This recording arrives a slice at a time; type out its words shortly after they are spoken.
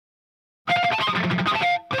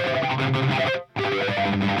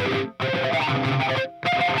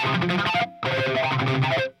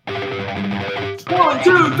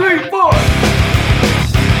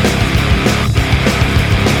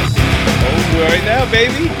right now,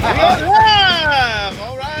 baby.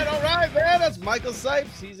 All right, man. That's Michael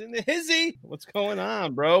Sipes. He's in the hizzy. What's going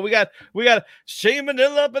on, bro? We got Shane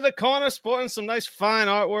Manila up in the corner, sporting some nice fine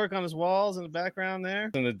artwork on his walls in the background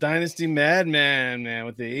there. And the Dynasty Madman, man,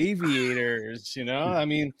 with the aviators. You know, I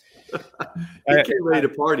mean, he came ready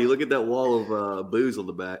to party. Look at that wall of booze on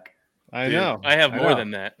the back. I know. I have more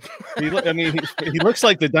than that. He looks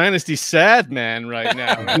like the Dynasty Sad Man right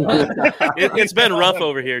now. It's been rough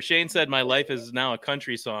over here. Shane said my life is now a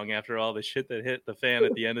country song after all the shit that hit the fan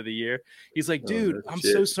at the end of the year. He's like, dude, I'm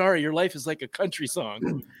so sorry. Your life is like a country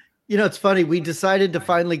song. You know, it's funny. We decided to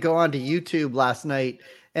finally go on to YouTube last night,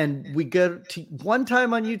 and we go to one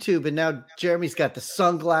time on YouTube, and now Jeremy's got the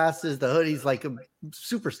sunglasses, the hoodies, like a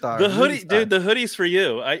superstar. The hoodie, dude, the hoodie's for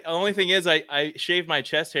you. Only thing is, I shaved my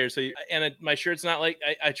chest hair, my shirt's not like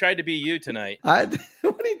I tried to be you tonight. What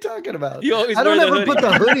are you talking about? You always I don't ever put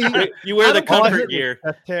the hoodie. You wear the comfort gear.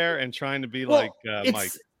 Chest hair and trying to be like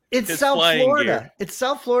Mike. It's South Florida. Gear. It's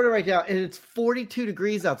South Florida right now, and it's 42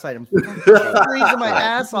 degrees outside. I'm freezing my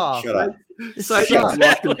ass off. Shut up.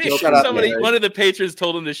 Somebody, one of the patrons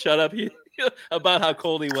told him to shut up about how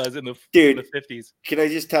cold he was in the 50s. Can I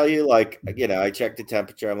just tell you, like, you know, I checked the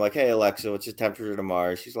temperature. I'm like, hey, Alexa, what's the temperature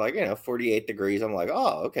tomorrow? She's like, 48 degrees. I'm like,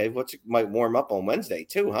 oh, okay. Might warm up on Wednesday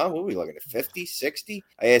too, huh? What are we looking at, 50, 60?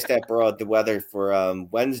 I asked that broad the weather for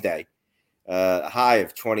Wednesday, high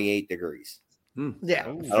of 28 degrees. Yeah, I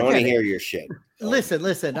don't want to hear your shit. Listen.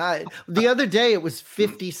 The other day it was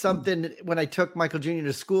 50 something when I took Michael Jr.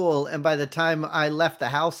 to school, and by the time I left the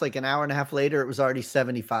house, like an hour and a half later, it was already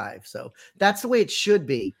 75. So that's the way it should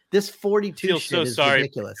be. This 42 shit is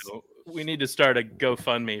ridiculous. We need to start a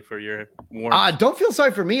GoFundMe for your warmth. Don't feel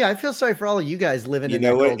sorry for me. I feel sorry for all of you guys living in the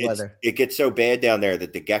cold weather. It gets so bad down there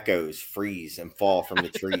that the geckos freeze and fall from the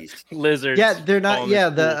trees. Lizards. Yeah, they're not. Yeah,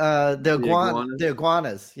 the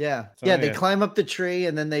iguanas. Yeah, they climb up the tree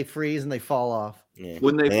and then they freeze and they fall off. Yeah.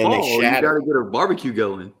 When they fall, you got to get a barbecue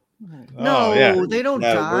going. No, they don't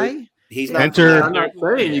die. He's not. I'm not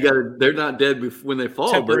saying you got to. They're not dead when they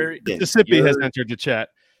fall. Temporary. Mississippi has entered the chat.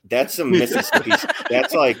 That's some Mississippi.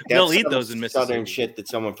 That's they'll eat those in Mississippi. Southern shit that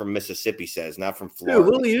someone from Mississippi says, not from Florida.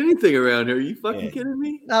 Dude, we'll eat anything around here. Are you fucking kidding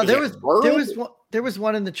me? No, there was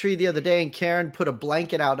one in the tree the other day, and Karen put a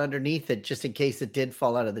blanket out underneath it just in case it did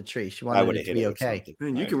fall out of the tree. She wanted it to be okay.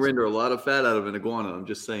 Man, you can render a lot of fat out of an iguana. I'm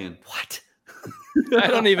just saying. What? I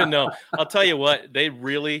don't even know. I'll tell you what, they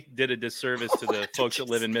really did a disservice to the folks that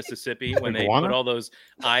live in Mississippi when they put all those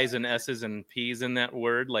I's and S's and P's in that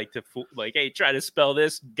word, like hey, try to spell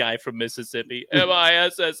this guy from Mississippi.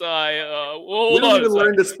 M-I-S-S-I. We don't even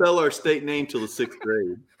learn to spell our state name till the 6th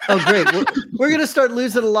grade. Oh, great. We're going to start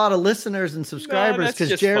losing a lot of listeners and subscribers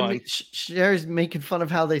because Jerry's making fun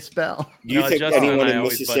of how they spell. Do you think Justin anyone in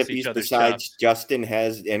Mississippi besides Justin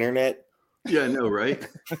has internet? Yeah, I know, right?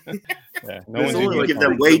 You give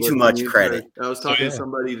them way too much credit. I was talking to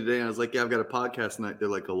somebody today, and I was like, "Yeah, I've got a podcast tonight." They're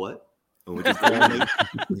like, "A what?" What?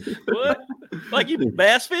 Like you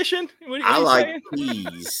bass fishing? What I like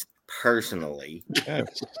peas personally.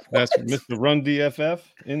 That's Mr. Run DFF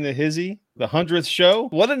in the hizzy, the 100th show.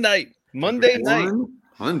 What a night! Monday night.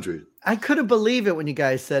 100. I couldn't believe it when you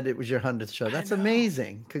guys said it was your 100th show. That's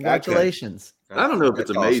amazing. Congratulations. I don't know if it's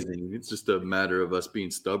amazing. It's just a matter of us being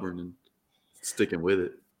stubborn and sticking with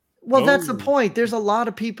it. Well, that's the point. There's a lot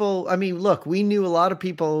of people. I mean, look, we knew a lot of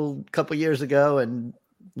people a couple years ago, and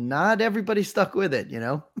not everybody stuck with it, you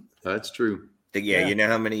know? That's true. Yeah, you know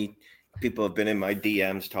how many people have been in my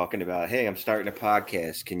DMs talking about, hey, I'm starting a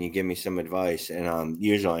podcast. Can you give me some advice? And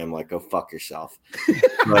usually I'm like, go fuck yourself.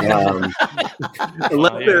 But,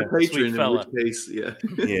 unless they're a patron, in which case, yeah.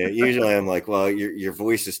 Yeah, usually I'm like, well, your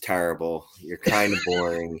voice is terrible. You're kind of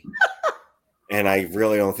boring. And I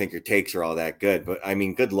really don't think your takes are all that good. But, I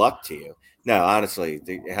mean, good luck to you. No, honestly,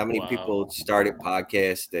 how many people started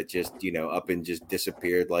podcasts that just, up and just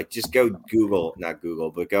disappeared? Like, just go not Google,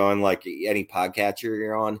 but go on, like, any podcatcher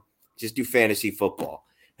you're on. Just do fantasy football.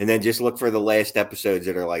 And then just look for the last episodes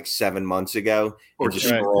that are, like, 7 months ago. Or just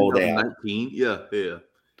scroll down. 19. Yeah.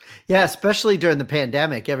 Yeah, especially during the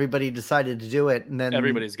pandemic. Everybody decided to do it. And then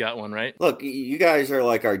everybody's got one, right? Look, you guys are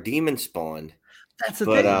like our demon spawn. That's the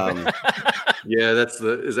thing. Yeah, that's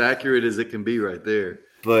as accurate as it can be right there.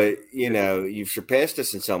 But, you've surpassed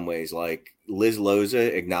us in some ways. Like Liz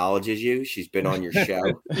Loza acknowledges you. She's been on your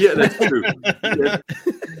show. Yeah, that's true. Yeah.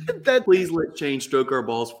 Please let Shane stroke our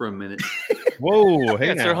balls for a minute. Whoa,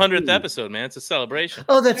 hey, it's their 100th episode, man. It's a celebration.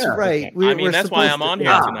 Oh, that's right. That's why I'm on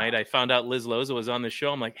here tonight. I found out Liz Loza was on the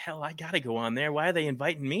show. I'm like, hell, I gotta go on there. Why are they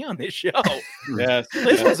inviting me on this show? Yes,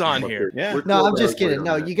 Liz was on here. Yeah. No, I'm just kidding.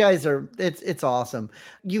 No, you guys are. It's awesome.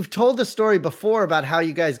 You've told the story before about how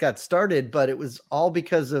you guys got started, but it was all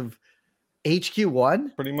because of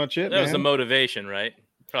HQ1. Pretty much it. That was the motivation, right?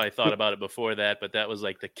 Probably thought about it before that, but that was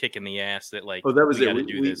like the kick in the ass that like. Oh, that was it.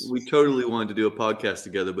 We totally wanted to do a podcast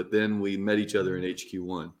together, but then we met each other in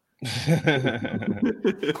HQ1.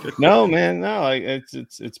 No, man, no.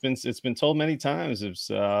 It's been told many times. It's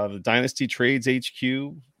the Dynasty Trades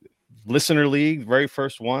HQ Listener League, very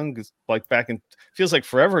first one, because like back in feels like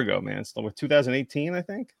forever ago, man. It's like 2018, I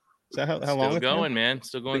think. Is that how long? Still going, man.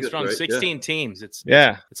 Still going strong. Right, 16 teams. It's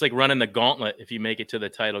like running the gauntlet if you make it to the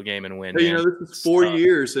title game and win. Hey, this is 4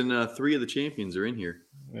 years, and 3 of the champions are in here.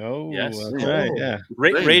 Oh, yes, that's right. Yeah.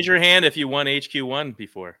 Raise your hand if you won HQ1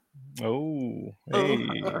 before. Oh,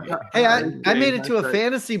 hey, I made it to a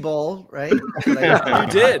fantasy bowl, right? You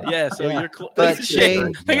did, yeah. So you're close. But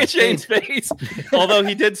Shane, look at Shane's face. Although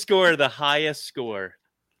he did score the highest score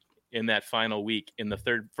in that final week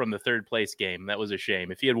from the third place game. That was a shame.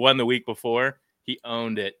 If he had won the week before, he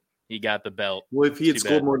owned it. He got the belt. Well, if he had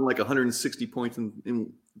scored more than like 160 points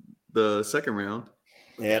in the second round.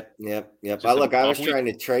 Yep. I was trying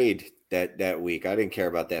to trade that week. I didn't care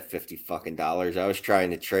about that $50. I was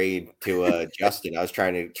trying to trade to Justin. I was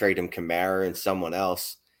trying to trade him Kamara and someone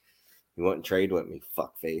else. He wouldn't trade with me,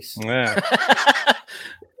 fuckface. Yeah.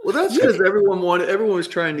 Well, that's because everyone was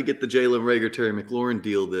trying to get the Jalen Reagor, Terry McLaurin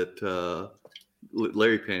deal that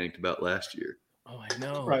Larry panicked about last year. Oh, I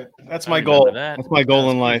know. Right. That's my goal. That's my goal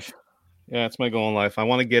in life. Yeah, that's my goal in life. I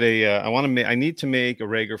want to get I need to make a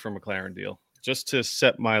Reagor for McLaren deal just to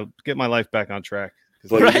get my life back on track.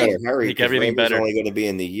 Well, you better hurry. Make everything better. Only going to be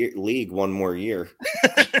in the league one more year.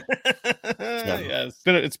 Yeah,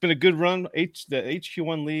 it's been a good run. The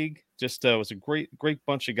HQ1 league just was a great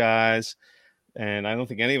bunch of guys. And I don't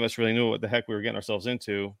think any of us really knew what the heck we were getting ourselves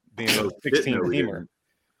into, being a 16-teamer,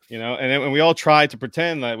 and we all tried to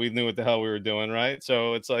pretend that we knew what the hell we were doing, right?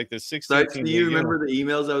 So it's like the 16. Do you remember the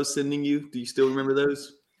emails I was sending you? Do you still remember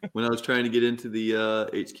those? When I was trying to get into the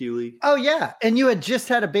HQ League? Oh, yeah. And you had just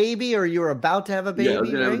had a baby, or you were about to have a baby? Yeah, I was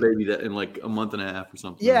going to have a baby that in like a month and a half or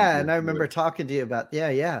something. Yeah, and I remember talking to you about,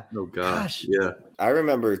 yeah. Oh, gosh. Yeah. I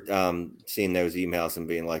remember seeing those emails and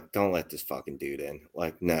being like, don't let this fucking dude in.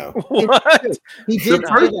 Like, no. What? He did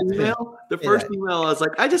the first email, I was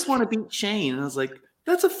like, I just want to beat Shane. And I was like,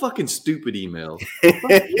 that's a fucking stupid email.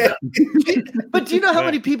 Yeah. But do you know how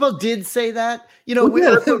many people did say that?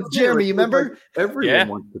 Jeremy, you remember? Everyone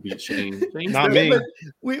wants to beat Shane. Not me.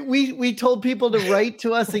 We told people to write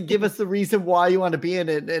to us and give us the reason why you want to be in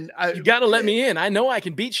it. And you got to let me in. I know I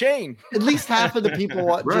can beat Shane. At least half of the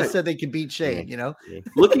people just said they could beat Shane,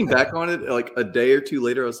 Looking back on it, like a day or two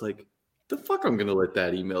later, I was like, the fuck I'm gonna let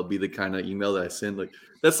that email be the kind of email that I send. Like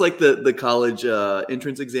that's like the college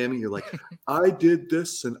entrance exam. You're like, I did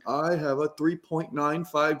this and I have a 3.95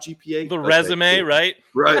 GPA. The resume, right?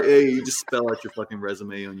 Right. Hey, you just spell out your fucking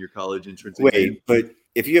resume on your college entrance exam. Wait, but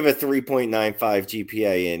if you have a 3.95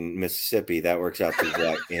 GPA in Mississippi, that works out to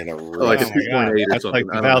that in a row. Like a 2.8 That's like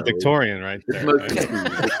the valedictorian right there.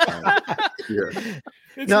 Yeah.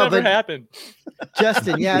 It's never happened.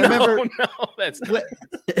 Justin, I remember. No, that's not.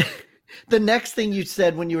 The next thing you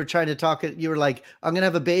said when you were trying to talk, you were like, I'm going to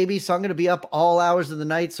have a baby, so I'm going to be up all hours of the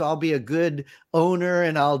night, so I'll be a good owner,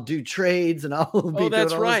 and I'll do trades, and I'll be doing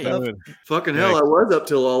all right. this stuff. Fucking hell, I was up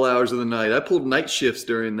till all hours of the night. I pulled night shifts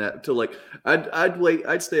during that till like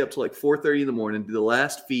I'd stay up till like 4:30 in the morning, do the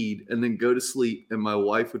last feed, and then go to sleep, and my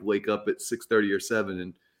wife would wake up at 6:30 or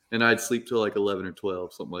 7, and I'd sleep till like 11 or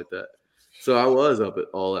 12, something like that. So I was up at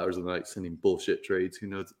all hours of the night sending bullshit trades. Who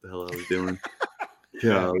knows what the hell I was doing?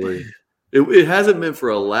 Golly. It hasn't been for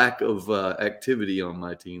a lack of activity on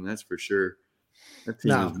my team, that's for sure. That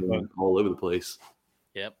team has been all over the place.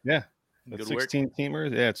 Yep. Yeah. The 16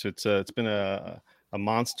 teamers. Yeah, it's been a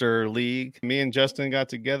monster league. Me and Justin got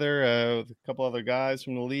together with a couple other guys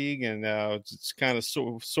from the league, and it's kind of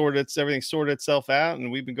everything sorted itself out, and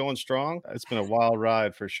we've been going strong. It's been a wild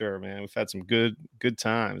ride for sure, man. We've had some good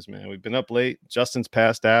times, man. We've been up late. Justin's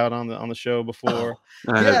passed out on the show before.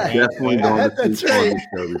 I have definitely gone to sleep on the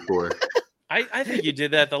show before. I think you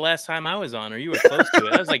did that the last time I was on, or you were close to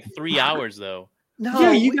it. That was like 3 hours though. No,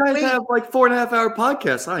 yeah, you guys have like 4.5 hour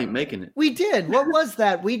podcasts. I ain't making it. We did. What was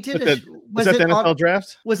that? We did. Was that the NFL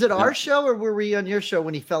draft? Was it our show, or were we on your show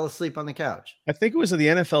when he fell asleep on the couch? I think it was the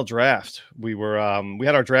NFL draft. We were we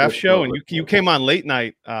had our draft show, and you came on late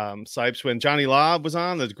night, Sipes, when Johnny Lobb was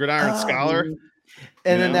on, the Gridiron Scholar.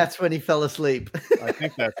 And then that's when he fell asleep. I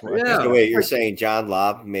think that's what. Yeah. So wait, you're saying John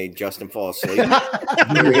Lobb made Justin fall asleep?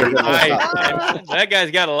 That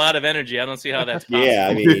guy's got a lot of energy. I don't see how that's possible. Yeah,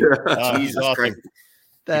 I mean, Jesus Jesus Christ.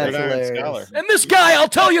 That's Gridiron hilarious. scholar. And this guy, I'll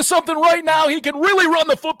tell you something right now. He can really run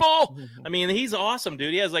the football. I mean, he's awesome,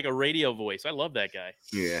 dude. He has like a radio voice. I love that guy.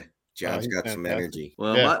 Yeah, John's he's got some fantastic. energy.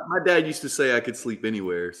 Well, Yeah. my dad used to say I could sleep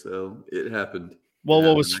anywhere, so it happened. Well, Yeah,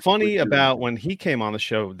 what was I funny sleep too. about when he came on the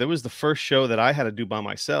show, that was the first show that I had to do by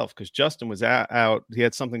myself because Justin was out. He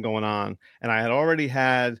had something going on, and I had already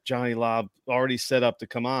had Johnny Lobb already set up to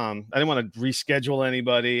come on. I didn't want to reschedule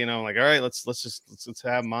anybody. You know, like, all right, let's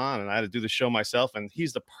have him on. And I had to do the show myself, and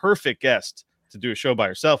he's the perfect guest to do a show by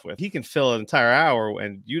yourself with. He can fill an entire hour,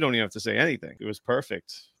 and you don't even have to say anything. It was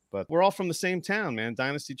perfect. But we're all from the same town, man.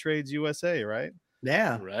 Dynasty Trades USA, right?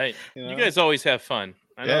 Yeah. Right. You You know? guys always have fun.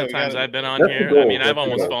 I know Yeah, the we times gotta- I've been on That's the here. I goal. mean, I've That's the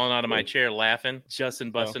almost goal. fallen out of my chair laughing,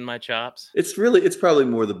 Justin busting my chops. It's probably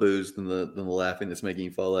more the booze than the laughing that's making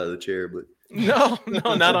you fall out of the chair. But No,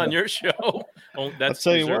 not on your show. Oh, that's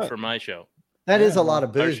tell you reserved what. for my show. That is a lot of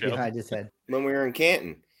Our booze show. behind his head. When we were in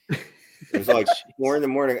Canton, it was like 4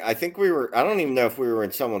 a.m. I think I don't even know if we were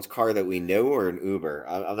in someone's car that we knew or an Uber.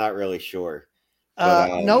 I'm not really sure.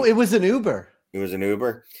 But, No, it was an Uber. It was an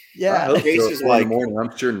Uber. Yeah. I hope Chase so. is 4 in the like- morning.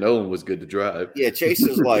 I'm sure no one was good to drive. Yeah, Chase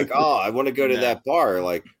is like, oh, I want to go to No. that bar.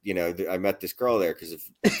 Like, you know, I met this girl there because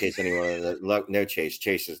in case anyone no Chase.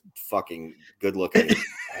 Chase is fucking good looking as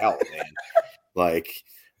hell, man. Like,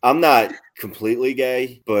 I'm not completely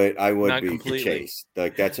gay, but I would Not be to completely. Chase.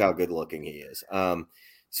 Like, that's how good looking he is.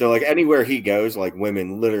 So like anywhere he goes, like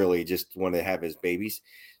women literally just want to have his babies.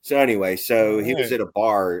 So anyway, he was Right. at a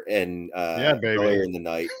bar and Yeah, baby. earlier in the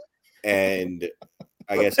night, and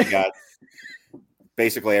I guess he got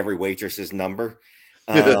basically every waitress's number.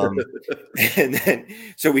 And then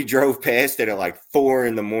so we drove past it at like 4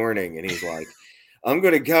 a.m, and he's like, I'm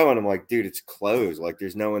gonna go. And I'm like, dude, it's closed. Like,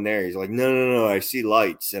 there's no one there. He's like, no, I see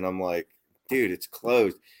lights. And I'm like, dude, it's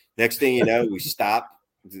closed. Next thing you know, we stop.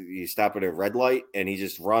 You stop at a red light, and he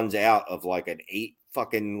just runs out of like an 8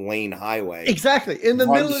 fucking lane highway. Exactly. In the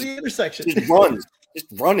Runs- middle of the intersection. Just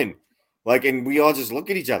running. Like, and we all just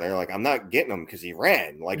look at each other like, I'm not getting him because he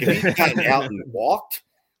ran. Like, if he got out and walked,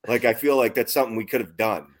 like, I feel like that's something we could have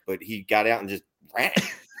done, but he got out and just ran.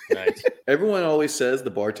 Right. Everyone always says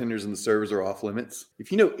the bartenders and the servers are off limits.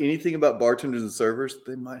 If you know anything about bartenders and servers,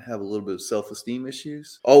 they might have a little bit of self-esteem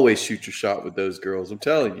issues. Always shoot your shot with those girls. I'm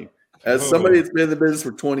telling you. As somebody that's been in the business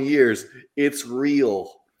for 20 years, it's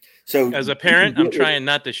real. So, As a parent, I'm trying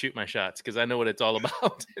not to shoot my shots because I know what it's all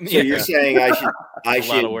about. so you're saying I It's a lot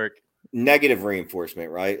should of work. negative reinforcement,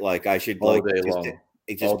 right? Like, I should All like day just, long.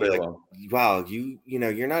 it just All be day like, long. wow, you know,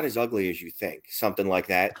 you're not as ugly as you think. Something like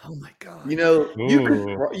that. Oh my God. You know,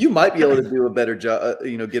 Ooh. you might be able to do a better job,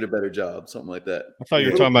 get a better job, something like that. I thought you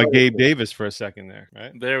were talking about Gabe Davis for a second there,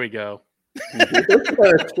 right? There we go.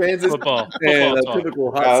 Transition Football. and a talk.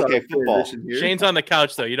 typical hot Oh, okay, sauce football. transition here. Shane's on the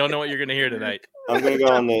couch though. You don't know what you're going to hear tonight. I'm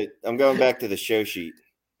going back to the show sheet.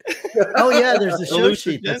 Oh yeah, there's a show Loose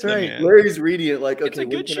sheet. That's agenda, right. man. Larry's reading it like, It's okay, a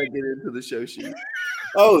when good can I sheet. get into the show sheet?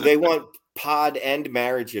 Oh, they want pod and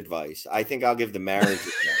marriage advice. I think I'll give the marriage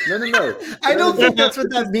advice. No. I don't think that's what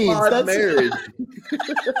that means. Pod That's marriage.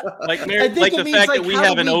 Like, I think like it the means, fact like, that we how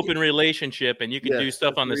have do an we- open relationship and you can Yes, do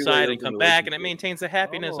stuff on the three-way side and open come back and it relationship. maintains the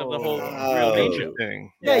happiness of the whole Oh. relationship.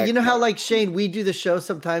 Thing. Yeah, you know how like Shane, we do the show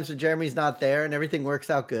sometimes when Jeremy's not there and everything works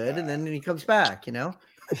out good, and then he comes back, you know?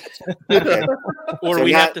 Okay. Or So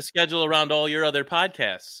we not- have to schedule around all your other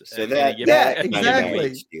podcasts. So and that, you get Yeah, back- that's not a exactly.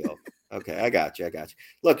 wage deal. Okay, I got you.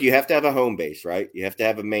 Look, you have to have a home base, right? You have to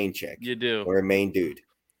have a main chick You do. or a main dude.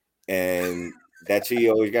 And that's who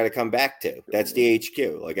you always got to come back to. That's the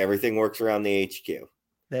HQ. Like, everything works around the HQ.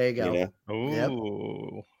 There you go. You know?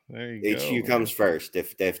 Oh, there you go. HQ comes first.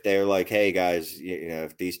 If they're like, hey guys, you know,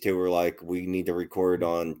 if these two were like, we need to record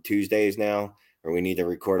on Tuesdays now, or we need to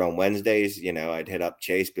record on Wednesdays, you know, I'd hit up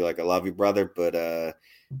Chase, be like, I love you, brother, but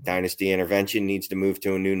Dynasty Intervention needs to move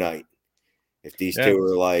to a new night. If these Yeah. two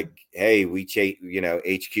were like, hey,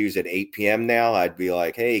 HQ's at 8 p.m. now, I'd be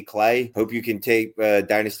like, hey, Clay, hope you can take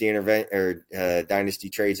Dynasty Dynasty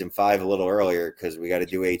Trades in 5 a little earlier because we got to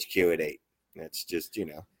do HQ at 8. That's just, you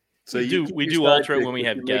know. So We you do- keep we your do side alter it chick, when we but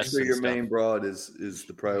have you guests Make sure and your stuff. main broad is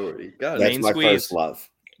the priority. Got it. That's Main my squeeze. first love.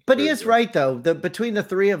 But he Very is good. right though. Between the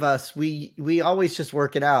three of us, we always just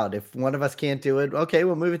work it out. If one of us can't do it, okay,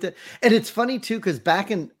 we'll move it to. And it's funny too, because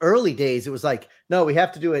back in early days, it was like, no, we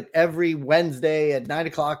have to do it every Wednesday at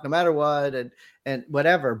 9:00, no matter what, and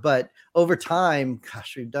whatever. But over time,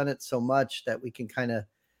 gosh, we've done it so much that we can kind of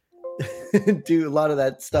do a lot of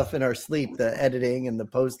that stuff in our sleep, the editing and the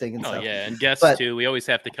posting and Oh stuff. yeah, and guests too. We always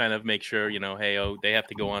have to kind of make sure, hey, they have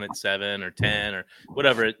to go on at 7 or 10 or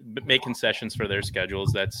whatever. Make concessions for their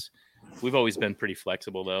schedules. We've always been pretty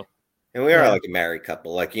flexible though. And we are like a married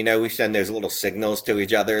couple. Like, we send those little signals to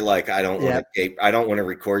each other. Like, I don't want to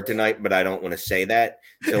record tonight, but I don't want to say that.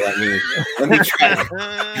 So let me try.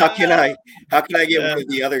 How can I get one of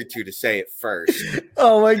the other two to say it first?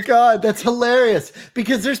 Oh my God, that's hilarious.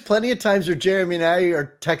 Because there's plenty of times where Jeremy and I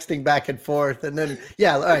are texting back and forth, and then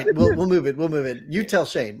all right, we'll move it. We'll move it. You tell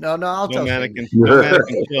Shane. No, I'll tell Shane.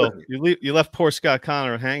 You left poor Scott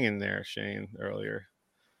Connor hanging there, Shane, earlier.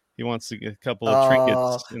 He wants to get a couple of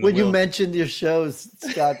trinkets. When you mentioned your shows,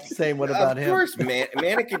 Scott saying what about him? Of course,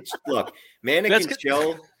 Mannequin. Look, Mannequin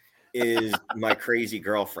Chill is my crazy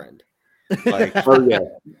girlfriend. Like,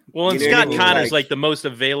 well, and Scott Connor's like the most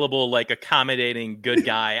available, like accommodating good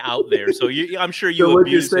guy out there. So I'm sure you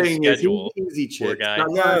abuse his schedule. Easy chick.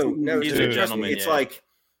 No, he's a gentleman. It's like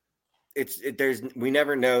we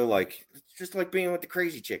never know. Like, it's just like being with the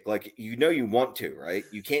crazy chick. Like, you want to, right?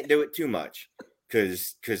 You can't do it too much.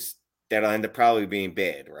 Because that'll end up probably being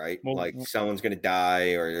bad, right? Well, like someone's going to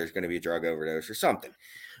die or there's going to be a drug overdose or something.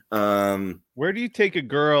 Where do you take a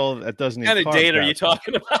girl that doesn't? What kind of date are you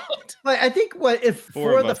talking about? I think if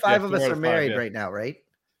four of the five of us are married right now, right?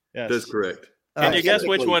 Yes, that's correct. Can you guess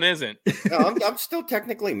which one isn't? No, I'm still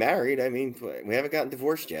technically married. I mean, we haven't gotten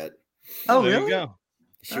divorced yet. Oh, there really? You go.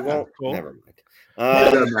 She won't. Cool. Never mind.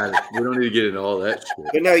 It doesn't matter. We don't need to get into all that shit.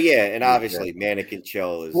 But no, and obviously, Mannequin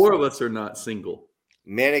Chill is. 4 of us are not single.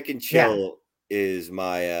 Mannequin Chill is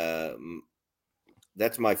my.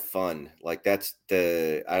 That's my fun. Like that's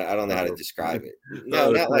I don't know how to describe it.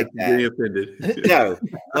 No, not like that. Getting offended. No,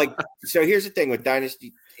 like so. Here's the thing with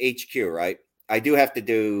Dynasty HQ, right? I do have to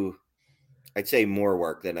do, I'd say, more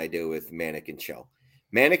work than I do with Mannequin Chill.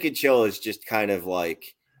 Mannequin Chill is just kind of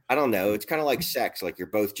like. I don't know. It's kind of like sex. Like you're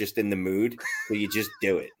both just in the mood, so you just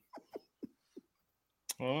do it.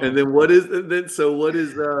 And then what is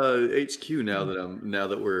HQ now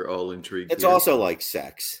that we're all intrigued? It's also like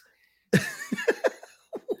sex.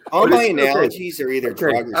 All my analogies are either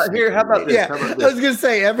drug or here. How about this? Yeah, I was gonna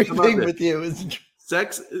say everything with you is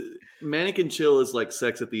sex. Mannequin Chill is like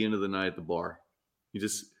sex at the end of the night at the bar. You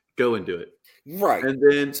just go and do it. Right. And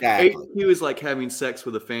then HQ is like having sex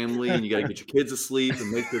with a family, and you got to get your kids asleep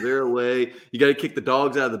and make sure they're away. You got to kick the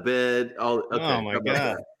dogs out of the bed. Oh my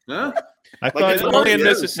God. Huh? I thought it's only in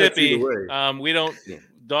Mississippi. We don't.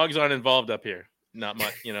 Dogs aren't involved up here. Not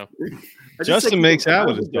much, Justin makes out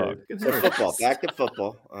with his dog. So football. Back to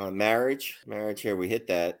football. Marriage. Here we hit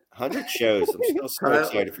that 100 shows. I'm still so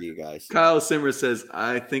excited for you guys. Kyle Simmer says,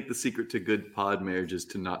 "I think the secret to good pod marriage is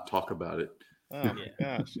to not talk about it." Oh my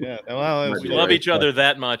gosh, yeah. Well, we love each other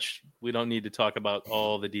that much. We don't need to talk about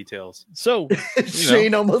all the details. So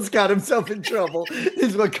Shane almost got himself in trouble,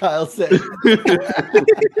 is what Kyle said.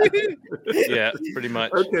 Yeah, pretty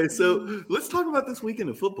much. Okay, so let's talk about this weekend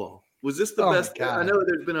of football. Was this the best? I know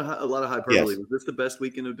there's been a lot of hyperbole. Yes. Was this the best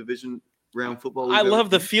weekend of division round football? I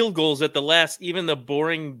love the field goals at the last, even the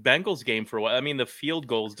boring Bengals game for a while. I mean, the field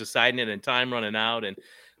goals deciding it and time running out and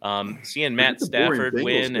seeing Matt Stafford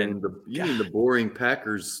win and the boring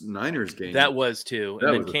Packers-Niners game. That was too.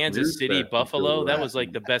 And then Kansas City, Buffalo. That was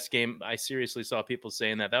like the best game. I seriously saw people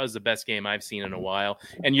saying that. That was the best game I've seen in a while.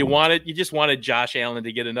 And you just wanted Josh Allen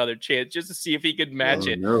to get another chance just to see if he could match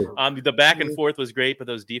it. No. The back and forth was great, but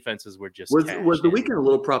those defenses were just was the weekend a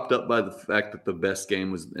little propped up by the fact that the best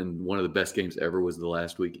game was, and one of the best games ever was the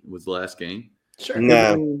last game? Sure.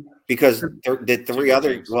 No, because the three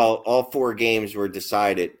other, all 4 games were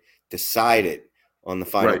decided on the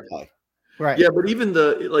final play. Right. Yeah, but even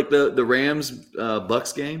the Rams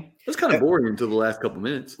Bucks game, that's kind of boring until the last couple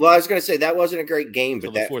minutes. Well, I was going to say that wasn't a great game,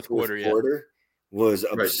 but that fourth quarter was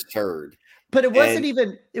absurd. But it wasn't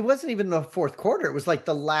even the fourth quarter. It was like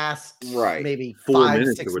the last maybe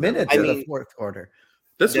 5-6 minutes of the fourth quarter.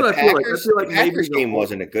 That's what I feel like. I feel like the Packers game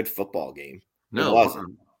wasn't a good football game. No, it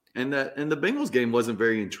wasn't. And the Bengals game wasn't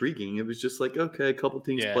very intriguing. It was just like, okay, a couple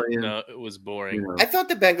teams playing. No, it was boring. I thought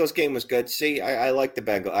the Bengals game was good. See, I like the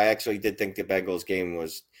Bengals. I actually did think the Bengals game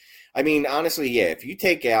was. I mean, honestly, yeah. If you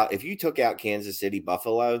took out Kansas City,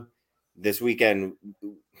 Buffalo this weekend,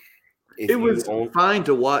 it was fine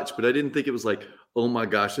to watch, but I didn't think it was like, oh my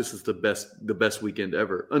gosh, this is the best weekend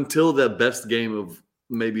ever. Until the best game of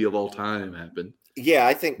all time happened. Yeah,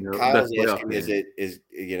 I think Kyle's asking is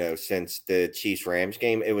since the Chiefs-Rams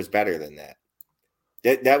game, it was better than that.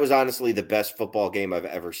 That was honestly the best football game I've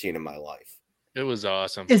ever seen in my life. It was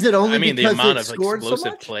awesome. Is it only the because amount it of scored so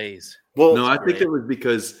explosive much? plays. Well, No, I great. think it was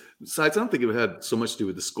because besides, I don't think it had so much to do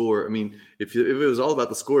with the score. I mean, if it was all about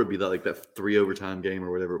the score, it'd be that 3 overtime game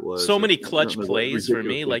or whatever it was. So or many something. clutch Like plays for me.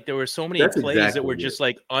 ridiculous. Like there were so many That's plays that exactly were it. just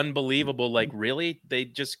like unbelievable. Like really, they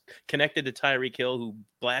just connected to Tyreek Hill, who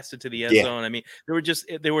blasted to the end zone. I mean,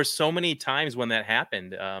 there were so many times when that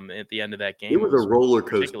happened at the end of that game. It was a roller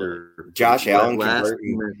ridiculous. coaster. Josh Allen last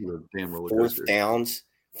converting 2 minutes was a damn roller fourth coaster. downs,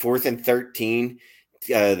 4th and 13.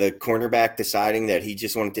 The cornerback deciding that he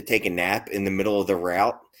just wanted to take a nap in the middle of the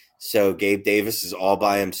route. So Gabe Davis is all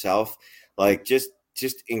by himself. Like just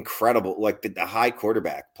incredible. Like the high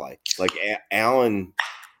quarterback play. Like Allen,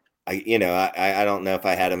 I don't know if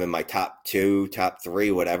I had him in my top 2, top 3,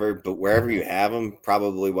 whatever, but wherever you have him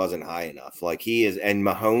probably wasn't high enough. Like he is, and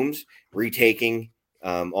Mahomes retaking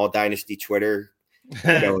all dynasty Twitter.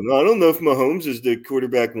 Going, I don't know if Mahomes is the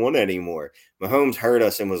quarterback 1 anymore. Mahomes heard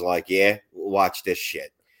us and was like, yeah, watch this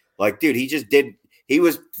shit. Like, dude, he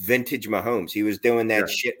was vintage Mahomes. He was doing that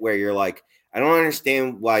shit where you're like, I don't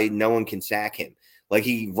understand why no one can sack him. Like,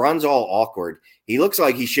 he runs all awkward. He looks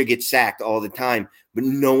like he should get sacked all the time, but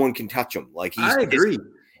no one can touch him. Like, I agree.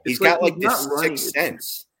 He's got like this sixth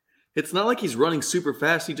sense. It's not like he's running super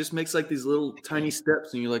fast. He just makes like these little tiny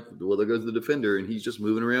steps, and you're like, well, there goes the defender, and he's just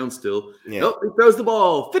moving around still. Yeah. Nope, he throws the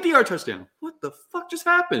ball, 50-yard touchdown. What the fuck just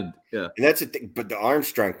happened? Yeah. And that's the thing, but the arm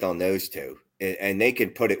strength on those two, and they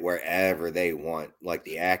can put it wherever they want. Like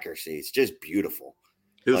the accuracy, it's just beautiful.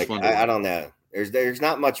 It was like fun. I don't know. There's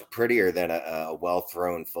not much prettier than a well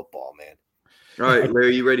thrown football, man. All right,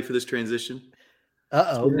 Larry, you ready for this transition?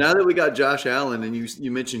 Uh-oh. So now that we got Josh Allen and you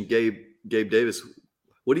mentioned Gabe Davis,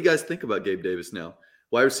 what do you guys think about Gabe Davis now?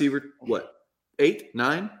 Wide receiver, what, 8,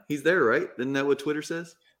 9? He's there, right? Isn't that what Twitter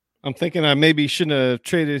says? I'm thinking I maybe shouldn't have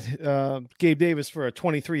traded Gabe Davis for a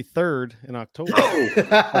 23 third in October.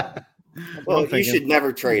 Well, you should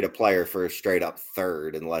never trade a player for a straight up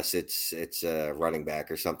third unless it's a running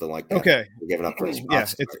back or something like that. Okay. You're giving up for a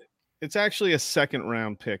spot. Yeah, it's actually a second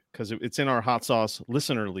round pick because it's in our Hot Sauce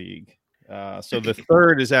Listener League. So the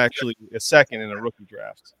third is actually a second in a rookie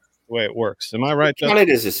draft. The way it works. Am I right, Jeff? It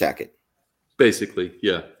is a second. Basically,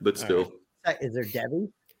 yeah, but still. Right. Is there Debbie?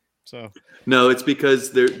 So no, it's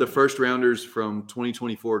because the first rounders from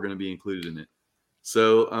 2024 are going to be included in it.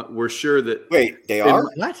 So we're sure that. Wait, they are?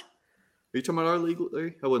 What? Are you talking about our league,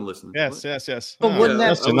 Larry? I wasn't listening. Yes. But wouldn't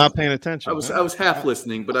that- listen, not paying attention. I was half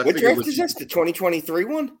listening, but I What figured draft is this? The 2023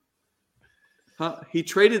 one? He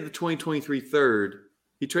traded the 2023 third.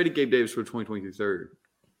 He traded Gabe Davis for the 2023 third.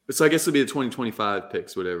 So I guess it'll be the 2025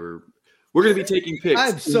 picks, whatever. We're going to be taking picks.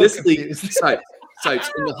 I'm so in this confused. league. Sipes,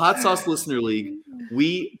 in the Hot Sauce Listener League,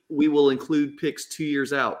 we will include picks 2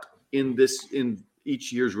 years out in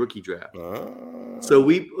each year's rookie draft.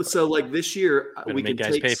 So like this year we can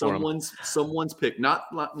take someone's pick, not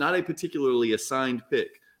a particularly assigned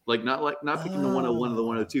pick, like not picking the 101 or the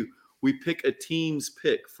 102. We pick a team's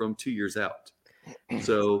pick from 2 years out.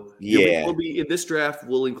 So we'll be in this draft.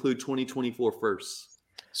 We'll include 2024 first.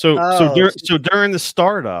 So during the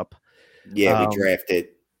startup, we drafted.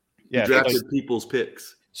 Yeah, drafted people's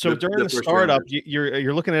picks. So during the startup,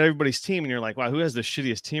 you're looking at everybody's team, and you're like, wow, who has the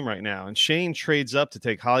shittiest team right now? And Shane trades up to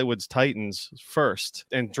take Hollywood's Titans first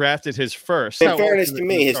and drafted his first. In fairness to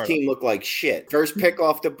me, his team looked like shit. First pick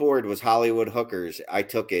off the board was Hollywood Hookers. I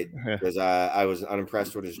took it because I was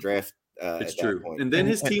unimpressed with his draft. It's true. And then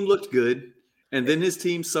his team looked good. And then his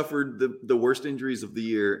team suffered the worst injuries of the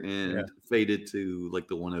year and faded to like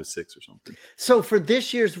the 106 or something. So for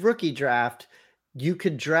this year's rookie draft, you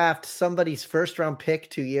could draft somebody's first round pick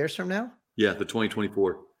 2 years from now? Yeah, the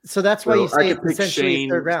 2024. So that's why you say it's essentially Shane,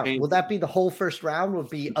 third round. Will that be the whole first round? Will it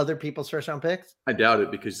be other people's first round picks? I doubt it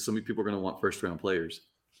because so many people are going to want first round players.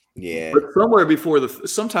 Yeah. But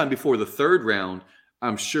sometime before the third round,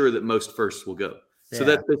 I'm sure that most firsts will go. So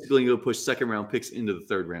that's basically going to push second round picks into the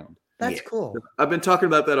third round. That's cool. I've been talking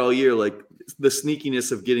about that all year, like the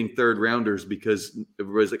sneakiness of getting third rounders because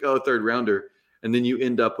everybody's like, oh, third rounder. And then you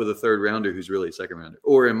end up with a third rounder who's really a second rounder.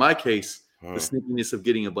 Or in my case, the sneakiness of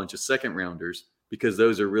getting a bunch of second rounders because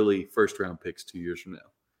those are really first round picks 2 years from now.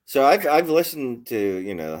 So I've listened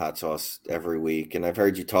to, Hot Sauce every week, and I've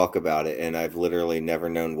heard you talk about it, and I've literally never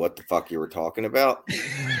known what the fuck you were talking about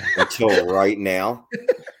until right now.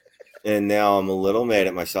 And now I'm a little mad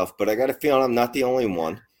at myself, but I got a feeling I'm not the only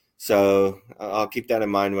one. So I'll keep that in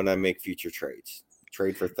mind when I make future trades.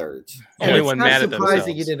 Trade for thirds. Only one mad at themselves. It's not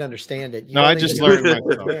surprising you didn't understand it. I just learned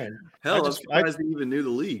myself. Hell, I'm surprised they even knew the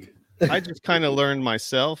league. I just kind of learned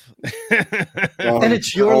myself. And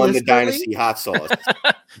it's your on the Dynasty Hot Sauce.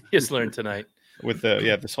 Just learned tonight. With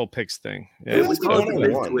this whole picks thing. Yeah,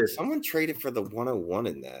 Someone traded for the 101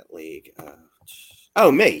 in that league.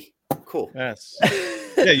 Oh, me. Cool. Yes.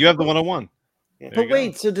 Yeah, you have the 101. But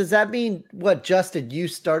wait, so does that mean what, Justin? You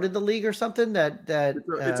started the league or something?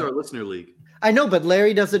 It's our listener league. I know, but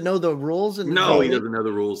Larry doesn't know the rules. And no, he doesn't know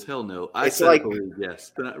the rules. Hell no. I it's set like up the league,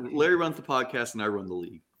 yes. But Larry runs the podcast and I run the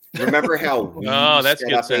league. Remember how we that's set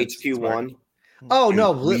good up sense. HQ1? Oh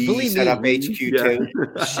no, We believe set me, up HQ2.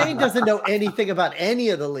 Yeah. Shane doesn't know anything about any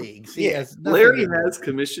of the leagues. He has nothing Larry to do. has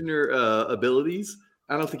commissioner abilities.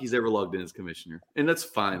 I don't think he's ever logged in as commissioner, and that's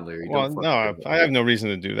fine, Larry. Well, Don't fuck no, with I have no reason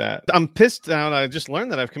to do that. I'm pissed out. I just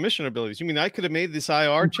learned that I have commissioner abilities. You mean I could have made this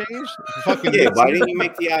IR change? Fucking Yeah, why didn't you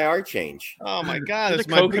make the IR change? Oh my god, It's it's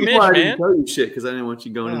a my co-commission. Well, I man. didn't tell you shit because I didn't want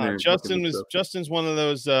you going in there. And Justin's one of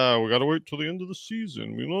those. We got to wait till the end of the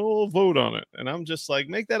season. We'll vote on it, and I'm just like,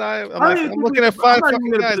 make that I'm looking at 5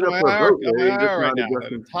 fucking guys on my IR right now,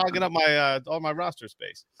 hogging up my all my roster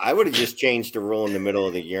space. I would have just changed the rule in the middle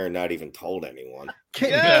of the year and not even told anyone.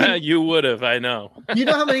 Yeah, you would have. I know. You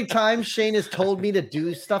know how many times Shane has told me to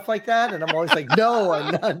do stuff like that, and I'm always like, "No,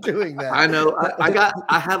 I'm not doing that." I know.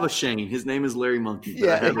 I have a Shane. His name is Larry Monkey.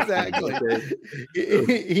 Yeah, exactly.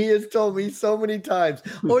 He has told me so many times.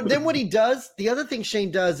 Or then what he does, the other thing Shane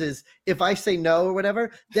does is if I say no or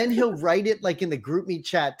whatever, then he'll write it like in the group me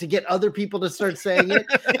chat to get other people to start saying it.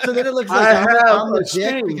 So then it looks like I'm the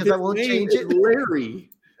dick because I won't change it. Larry.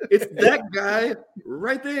 It's that guy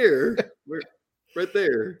right there. Right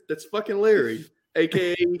there. That's fucking Larry,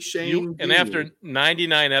 aka Shane. And after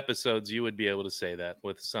 99 episodes, you would be able to say that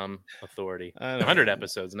with some authority. 100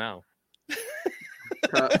 episodes now.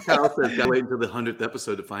 Kyle says, "Gotta wait until the 100th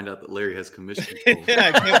episode to find out that Larry has commission."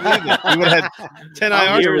 Yeah, I can't believe it. We would have had 10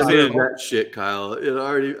 IR years in. That shit, Kyle. I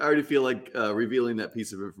already feel like revealing that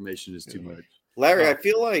piece of information is too much. Larry, I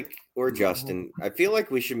feel like, or Justin, I feel like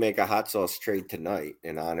we should make a hot sauce trade tonight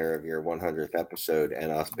in honor of your 100th episode and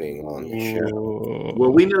us being on the show.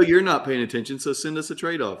 Well, we know you're not paying attention, so send us a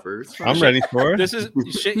trade offer. I'm ready for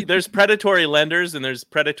it. There's predatory lenders and there's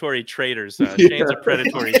predatory traders. Shane's a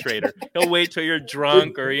predatory trader. He'll wait till you're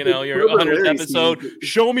drunk or your 100th episode.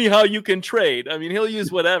 Show me how you can trade. I mean, he'll use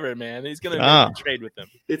whatever, man. He's gonna make you trade with them.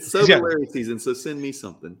 It's Sober Larry season, so send me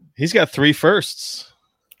something. He's got 3 firsts.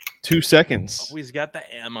 2 seconds. Oh, he's got the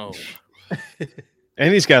ammo.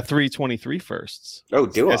 And he's got 323 firsts. Oh,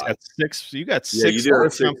 do I? Got 6. You got 6. Yeah, you do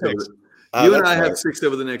have 6 picks. You and I have 6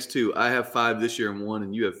 over the next 2. I have 5 this year and 1,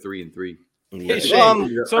 and you have 3 and 3. Hey,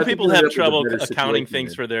 some people have trouble accounting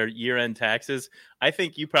things for their year-end taxes. I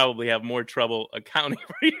think you probably have more trouble accounting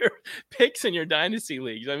for your picks in your dynasty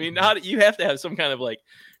leagues. I mean, you have to have some kind of like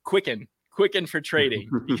quicken for trading,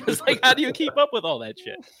 because how do you keep up with all that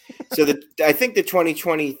shit? So I think the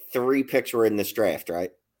 2023 picks were in this draft, right?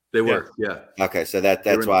 They were, yeah. Okay, so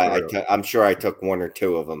that's why I'm sure I took 1 or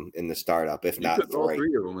 2 of them in the startup, if not 3. All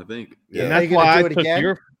 3 of them, I think. Yeah, and that's why I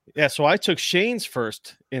took so I took Shane's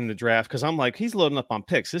first in the draft because I'm like, he's loading up on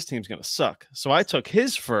picks. This team's gonna suck. So I took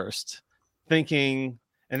his first, thinking,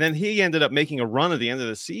 and then he ended up making a run at the end of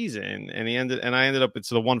the season, and I ended up it's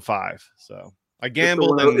the 1-5. So I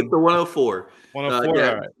gambled. It's the 104. 104. Yeah.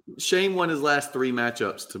 All right. Shane won his last 3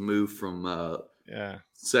 matchups to move from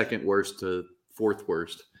second worst to 4th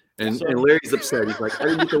worst. And Larry's upset. He's like, I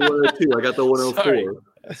didn't get the 102. I got the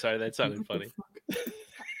 104. Sorry, that sounded funny.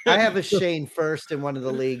 I have a Shane first in one of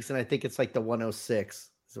the leagues, and I think it's like the 106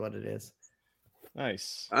 is what it is.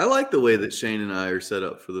 Nice. I like the way that Shane and I are set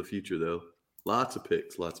up for the future, though. Lots of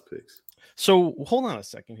picks. So hold on a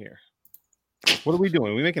second here. What are we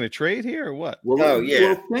doing? Are we making a trade here or what? Well,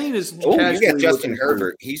 Shane is. Oh, you got Justin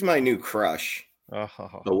Herbert. He's my new crush. Oh,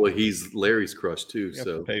 well, he's Larry's crush too.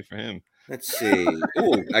 So pay for him. Let's see.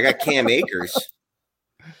 Oh, I got Cam Akers.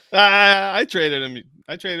 I traded him.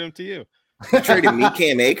 I traded him to you. You traded me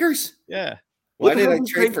Cam Akers? Yeah. Why did I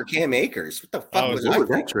trade for Cam Akers? What the fuck was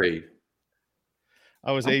that trade?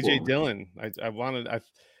 I was AJ Dillon. I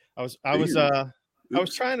was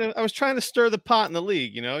trying to stir the pot in the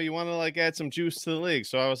league. You want to add some juice to the league.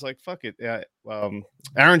 So I was like, fuck it. Yeah.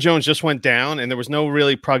 Aaron Jones just went down, and there was no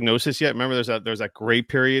really prognosis yet. Remember, there was that gray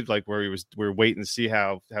period where we were waiting to see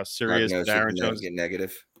how serious Aaron Jones get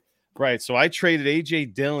negative. Right. So I traded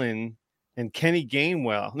AJ Dillon and Kenny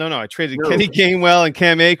Gainwell. No, I traded Kenny Gainwell and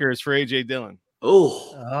Cam Akers for AJ Dillon.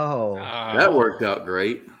 Oh, that worked out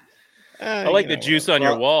great. I like the juice on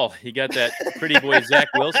your wall. You got that pretty boy Zach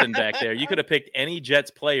Wilson back there. You could have picked any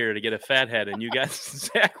Jets player to get a fat head, and you got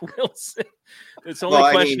Zach Wilson. It's the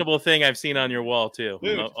only questionable thing I've seen on your wall, too.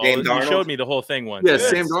 You showed me the whole thing once. Yeah,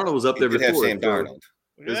 Sam Darnold was up there before. Sam Darnold.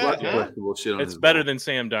 There's lots of questionable shit on It's better than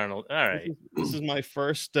Sam Darnold. All right. This is my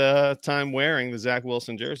first time wearing the Zach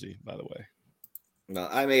Wilson jersey, by the way. No,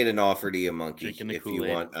 I made an offer to you, Monkey. Drinking the if you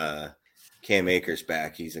want Cam Akers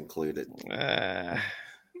back. He's included.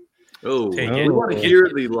 Oh, Take we it. want to hear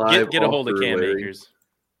the live. Get a hold of offer, Cam Larry. Akers.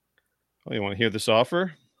 Oh, you want to hear this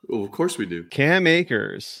offer? Oh, of course we do. Cam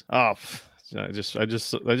Akers. Oh, I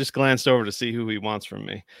just glanced over to see who he wants from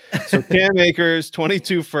me. So Cam Akers,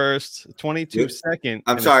 22 first, 22 second.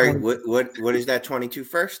 I'm sorry. What is that 22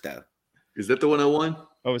 first though? Is that the 101?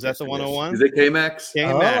 Oh, is that the 101? Is it K-Max?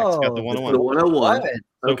 K-Max got the It's 101. the 101.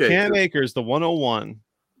 So Okay. Cam Akers, the 101,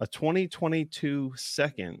 a 2022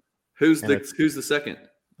 second. Who's the second?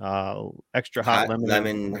 Extra hot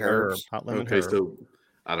lemon herb. Hot lemon Okay, herb. so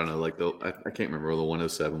I don't know, like I can't remember the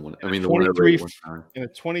 107 one. I mean the 23 108 one. and a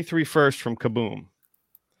 23 first from Kaboom.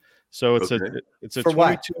 So it's Okay. a For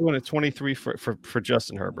 22 what? and a 23 for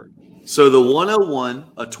Justin Herbert. So the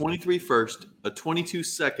 101, a 23 first, a 22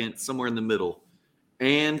 second, somewhere in the middle,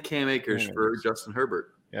 and Cam Akers for Justin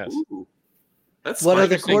Herbert. Yes. Ooh, that's What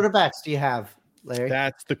other spicy. quarterbacks do you have, Larry?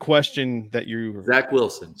 That's the question that you're Zach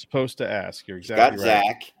Wilson. supposed to ask. You're Got exactly right.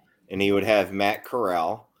 Zach, and he would have Matt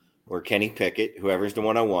Corral or Kenny Pickett, whoever's the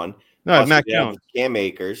 101. No, I have Plus Mac he'd have Jones. Cam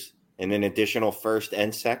Akers, and an additional first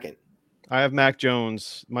and second. I have Mac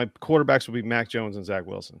Jones. My quarterbacks will be Mac Jones and Zach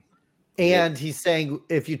Wilson. And he's saying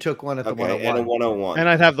if you took one at the Okay, and a 101. 101. And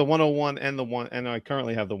I'd have the 101 and the one, and I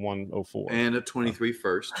currently have the 104. And a 23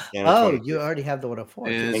 first. and a Oh, 22. you already have the 104.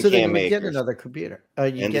 And So then you Cam would get Akers. another computer. You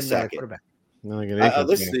And get the another second. quarterback. No, I get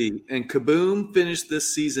Let's anything. see. And Kaboom finished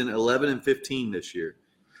this season 11-15 this year.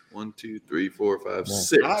 1, 2, 3, 4, 5,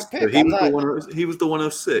 6. I So pick- he I'm was not- the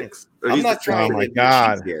 106. Or I'm he's not the trying Oh to my make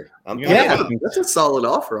God. this here. I'm Yeah. trying Yeah, to- that's a solid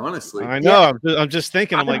offer, honestly. I know. I'm just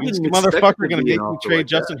thinking. I'm I like, this didn't expect motherfucker it to going to be an make me offer trade like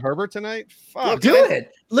Justin Herbert tonight? Fuck. Do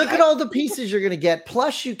it. Look at all the pieces you're going to get.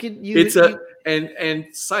 Plus, you can. And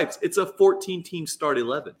Sipes, it's a 14-team start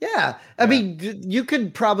 11. Yeah. I mean, you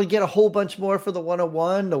could probably get a whole bunch more for the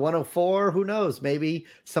 101, the 104. Who knows? Maybe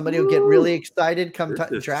somebody will get really excited come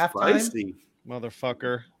This is draft time. spicy.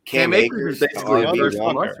 Motherfucker. Cam Akers is basically the the first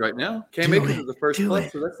RB1. plus right now. Cam Do Akers it. is the first Do plus,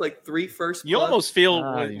 it. so that's like 3 first. You plus. almost feel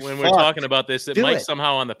you when we're fucked. talking about this that Do Mike's it.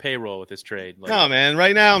 somehow on the payroll with this trade. Like, No, man.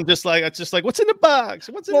 Right now, it's just like, what's in the box?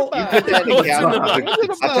 What's in the Well, you box? put that in What's in the calculator. box? What's in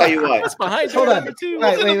the I'll tell you box? what. What's behind Hold you? on. Number two? Right,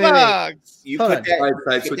 What's in the wait. box? You Hold put on. that, All right,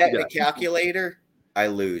 Sipes, put what that you in the got? calculator, I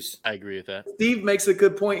lose. I agree with that. Steve makes a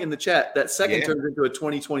good point in the chat. That second Yeah. turns into a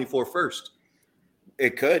 2024 first.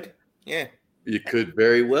 It could. Yeah. You could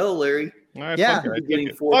very well, Larry. All right, Yeah. fuck it. I You're take getting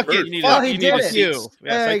it. 4 Fuck first. it. You need Fuck a- he you did need a it. you. seat. Yes,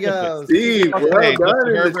 There I he took it. goes. Steve, Fuck well hey, done Justin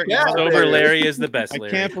in the Herbert, chat It's there. over. Larry is the best. I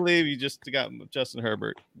Larry. can't believe you just got Justin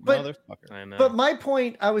Herbert. But- Motherfucker. I know. But my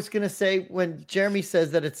point, I was going to say, when Jeremy says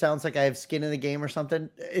that it sounds like I have skin in the game or something,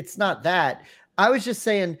 it's not that. I was just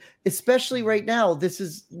saying, especially right now,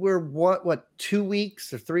 we're what 2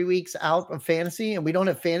 weeks or 3 weeks out of fantasy, and we don't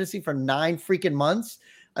have fantasy for 9 freaking months.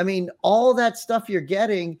 I mean, all that stuff you're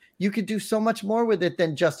getting, you could do so much more with it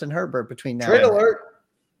than Justin Herbert between now Trade and then. alert.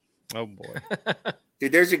 Oh boy.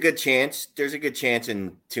 Dude, there's a good chance. There's a good chance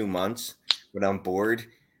in 2 months when I'm bored,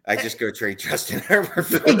 I just go trade Justin Herbert.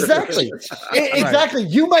 For Exactly. Exactly.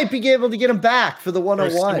 You might be able to get him back for the For a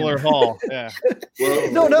 101. similar haul. Yeah.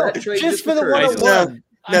 Well, No, that trade just for the occurred. 101.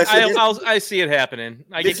 No, so this- I see it happening.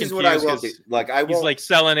 I this get is what I confused will do. 'cause Like I he's won't. like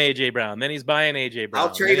selling AJ Brown, then he's buying AJ Brown.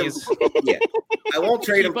 I'll trade then him. he's- Yeah, I won't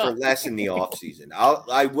trade him Keep for up. less in the offseason.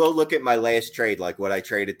 I will look at my last trade, like what I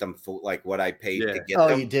traded them for, like what I paid to get Oh,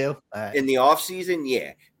 them. you do? All right. In the offseason,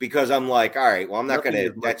 yeah, because I'm like, all right, well, I'm not Nothing gonna.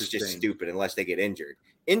 is much That's has just changed. stupid unless they get injured.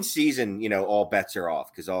 In season, all bets are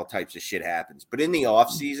off because all types of shit happens. But in the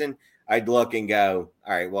offseason, I'd look and go,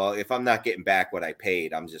 all right, well, if I'm not getting back what I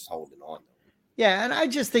paid, I'm just holding on. Yeah, and I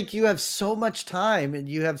just think you have so much time and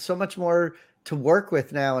you have so much more to work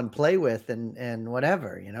with now and play with and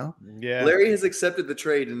whatever, Yeah. Larry has accepted the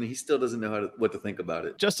trade, and he still doesn't know what to think about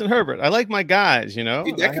it. Justin Herbert. I like my guys, Dude,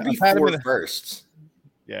 that could be I've had him 4 in a- firsts.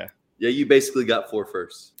 Yeah. Yeah, you basically got 4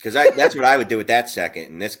 firsts. Because that's what I would do with that second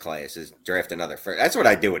in this class is draft another first. That's what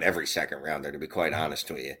I do with every second rounder, to be quite honest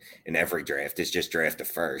with you. In every draft, is just draft a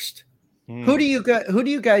first. Who do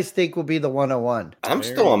you guys think will be the 101? I'm There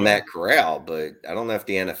still you on go. Matt Corral, but I don't know if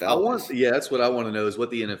the NFL is. Yeah, that's what I want to know is what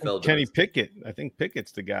the NFL does. Kenny Pickett. I think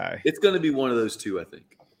Pickett's the guy. It's going to be one of those two, I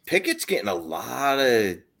think. Pickett's getting a lot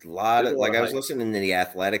of like I was hype. listening to the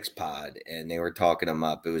Athletics pod and they were talking him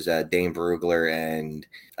up. It was Dane Brugler and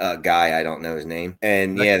a guy I don't know his name.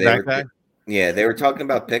 And yeah, they were talking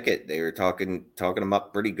about Pickett. They were talking him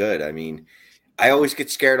up pretty good. I mean, I always get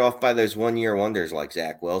scared off by those 1-year wonders like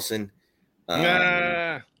Zach Wilson.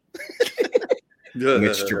 Yeah.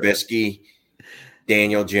 Mitch Trubisky,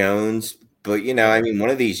 Daniel Jones. But, I mean, one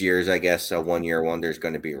of these years, I guess a 1-year wonder is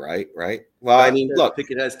going to be right? Well, I mean, look.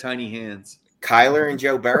 Pickett has tiny hands. Kyler and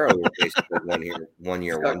Joe Burrow are basically 1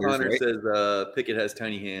 year Scott wonders. Connor Right? says Pickett has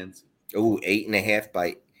tiny hands. Oh, 8.5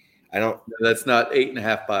 by. I don't. No, that's not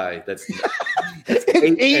 8.5 by. That's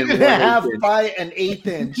 8.5 by an 1/8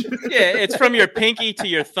 inch. Yeah, it's from your pinky to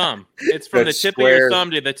your thumb. It's from That's the tip square. of your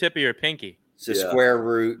thumb to the tip of your pinky. It's a Yeah. square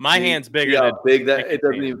root. My hand's bigger. Yeah, than big that Mickey's it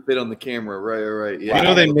doesn't hand. even fit on the camera. Right. Yeah. You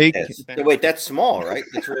know they make. So wait, that's small, right?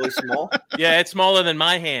 It's really small. Yeah, it's smaller than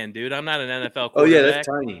my hand, dude. I'm not an NFL quarterback. Oh yeah, that's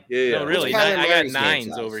tiny. Yeah. No, really. What's Kyler I got Murray's hand 9s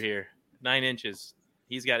size? over here. 9 inches.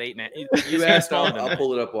 He's got 8 and a half. You His hand's asked, smaller I'll than that.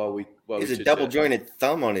 pull it up while we. He's a chit-chat. double jointed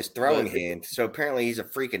thumb on his throwing But- hand, so apparently he's a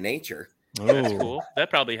freak of nature. That's cool. That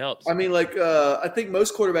probably helps. I mean, like I think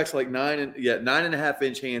most quarterbacks are like 9.5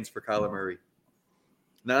 inch hands for Kyler Murray.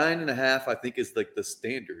 9.5, I think, is like the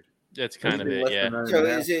standard. That's kind of Anything it, less yeah. than 9.5. So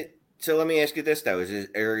is it? So let me ask you this though: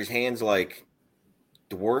 are his hands like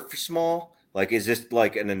dwarf small? Like, is this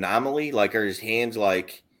like an anomaly? Like, are his hands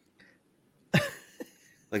like?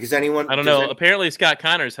 Like, is anyone? I don't know. Apparently, Scott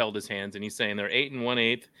Connors held his hands, and he's saying they're 8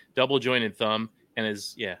 1/8, double jointed thumb, and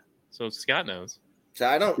So Scott knows. So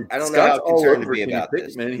I don't know Scott's how all concerned to over be Kenny about Pickett,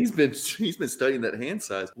 this. man. He's been studying that hand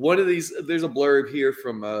size. One of these, there's a blurb here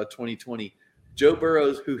from 2020. Joe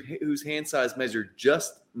Burrow, whose hand size measured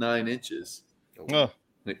just 9 inches. Oh,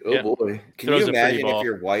 Like, Yeah. boy. Can Throws you a pretty imagine ball. if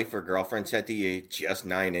your wife or girlfriend said to you just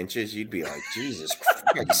 9 inches? You'd be like, Jesus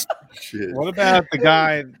Christ. Shit. what about the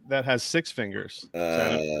guy that has 6 fingers?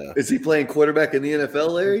 Is he playing quarterback in the NFL,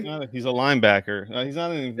 Larry? He's a linebacker. He's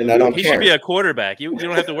not even. And I don't He care. should be a quarterback. You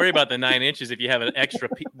don't have to worry about the 9 inches if you have an extra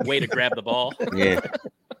way to grab the ball. Yeah.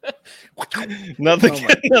 Nothing. Oh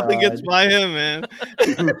my Nothing gets God. by him, man.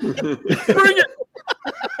 Bring it.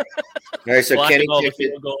 All right, so Blocking Kenny all the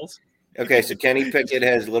Pickett. field goals. Okay, so Kenny Pickett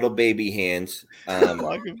has little baby hands.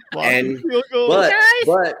 Blocking and- field goals.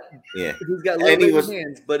 But Yeah. he's got And little he baby was-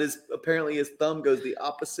 hands, but apparently his thumb goes the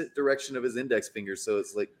opposite direction of his index finger. So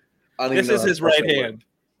it's like, I don't This even know is how his to fuck right that hand. works.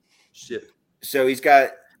 Shit. So he's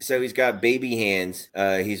got baby hands.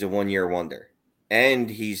 He's a 1 year wonder. And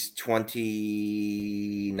he's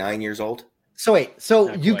 29 years old. So wait, so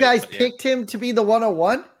Not you quite, guys but yeah. picked him to be the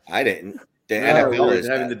 101? I didn't. The Yeah, NFL we're is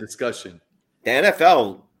having that. the discussion. The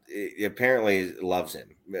NFL apparently loves him.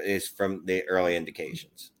 Is from the early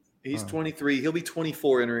indications. He's Oh. 23. He'll be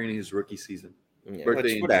 24 entering his rookie season. Yeah, Birthday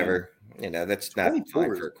which, in whatever. You know, that's not 24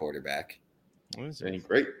 fine is- for a quarterback. What is Ain't it?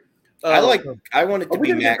 great. I want it Are to we be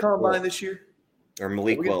going to get Matt a combine Corral this year? or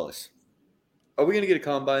Malik are we gonna- Willis. Are we going to get a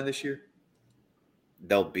combine this year?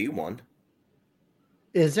 There'll be one.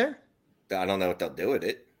 Is there? I don't know what they'll do with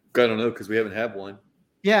it. I don't know because we haven't had one.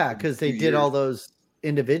 Yeah, because they 2 did all years. those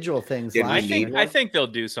individual things Did we last need year. one? I think they'll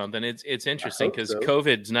do something. It's interesting hope because so.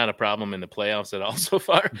 COVID's not a problem in the playoffs at all so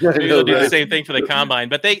far. Yeah, I Maybe know, they'll do the right? same thing for the combine.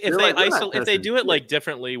 But if They're like, we're not they testing do it shit. like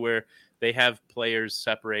differently, where they have players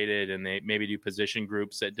separated and they maybe do position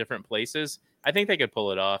groups at different places, I think they could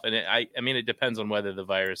pull it off. And I mean, it depends on whether the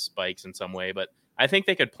virus spikes in some way, but I think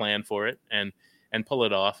they could plan for it and pull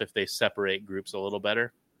it off if they separate groups a little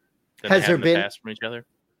better than Has they there have in the been- past from each other.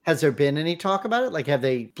 Has there been any talk about it? Like, have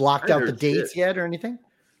they blocked I out the heard dates shit. yet or anything?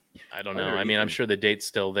 I don't I know. heard I mean, I'm even- sure the date's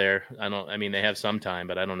still there. I mean, they have some time,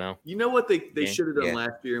 but I don't know. You know what they Yeah. should have done Yeah.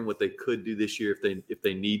 last year and what they could do this year if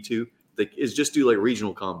they need to is just do like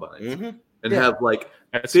regional combines Mhm. and Yeah. have like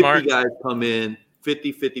That's 50 smart. guys come in,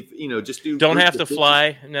 50, just do. Don't groups have of to 50.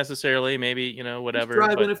 fly necessarily. Maybe Just whatever.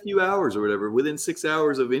 drive but- in a few hours or whatever. Within 6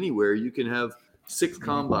 hours of anywhere, you can have 6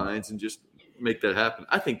 combines and just make that happen.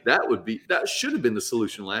 I think that should have been the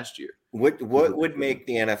solution last year. What would make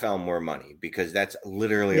the NFL more money? Because that's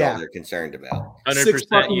literally Yeah. all they're concerned about. 6 100%.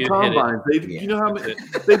 fucking You hit it. combines. Yeah. You know how many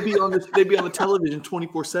they'd be on the television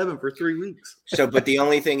 24/7 for 3 weeks. So, but the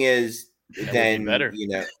only thing is, would be then better.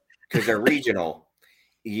 because they're regional,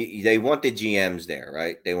 they want the GMs there,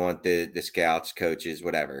 right? They want the scouts, coaches,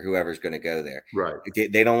 whoever's going to go there. Right.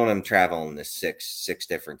 They don't want them traveling to six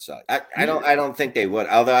different sites. I don't think they would.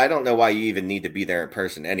 Although I don't know why you even need to be there in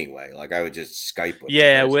person anyway. Like I would just Skype with.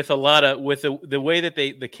 Yeah, them. with a lot of the way that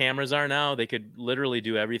the cameras are now, they could literally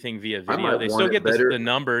do everything via I video. might They want still it get better. the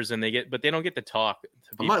numbers, and but they don't get to talk to I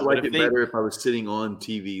people. might But like if it better if I was sitting on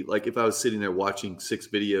TV, like if I was sitting there watching 6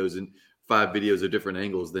 videos and 5 videos of different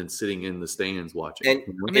angles than sitting in the stands watching. And-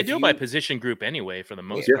 you know? And they if do it by you- position group anyway, for the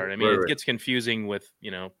most Yeah, part. I mean, right, it right. gets confusing with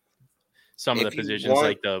some of If the you positions want-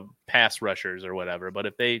 like the pass rushers or whatever. But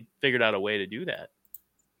if they figured out a way to do that,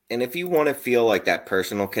 And if you want to feel like that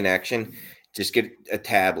personal connection, just get a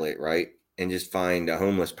tablet, right? And just find a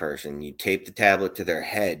homeless person. You tape the tablet to their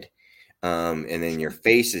head, and then your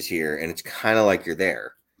face is here, and it's kind of like you're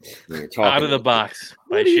there. When you're talking out of the to box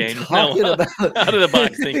by What are you Shane. talking No, about? out of the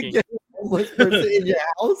box thinking. Get a homeless person in your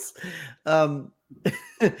house.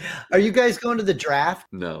 Are you guys going to the draft?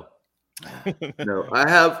 No. No, I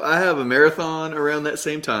have a marathon around that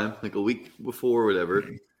same time, like a week before or whatever.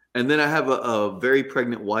 And then I have a very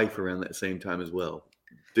pregnant wife around that same time as well,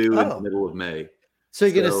 due in the middle of May. So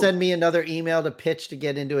you're going to send me another email to pitch to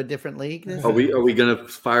get into a different league? Are we going to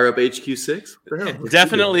fire up HQ6?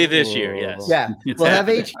 Definitely this year, yes. Yeah, we'll have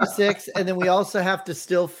HQ6, and then we also have to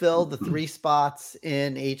still fill the 3 spots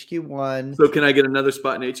in HQ1. So can I get another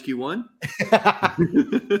spot in HQ1?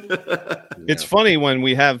 It's funny when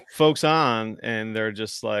we have folks on and they're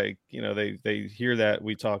just like, they hear that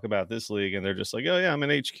we talk about this league and they're just like, oh yeah, I'm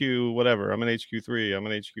in HQ whatever, I'm in HQ3, I'm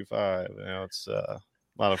in HQ5. It's a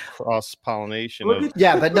lot of cross pollination.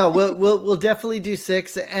 Yeah, but no, we'll definitely do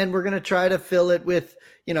 6, and we're gonna try to fill it with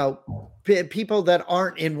people that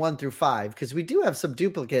aren't in 1 through 5, because we do have some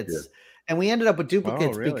duplicates, and we ended up with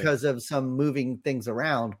duplicates because of some moving things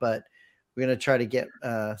around. But we're gonna try to get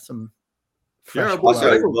some. It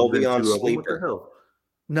will be on Sleeper.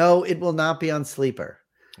 No, it will not be on Sleeper.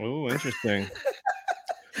 Oh, interesting.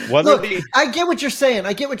 Look, I get what you're saying.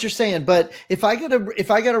 But if I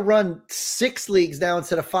gotta run 6 leagues now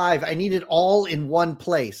instead of 5, I need it all in one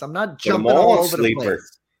place. I'm not jumping all over the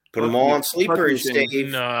place. Put them all on Sleeper, Steve.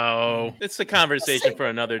 No, it's a conversation for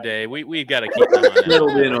another day. We've got to keep them on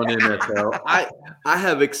settled in on NFL. I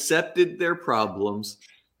have accepted their problems,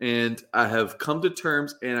 and I have come to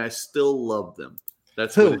terms, and I still love them.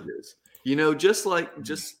 That's what it is.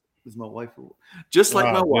 Is my wife? Just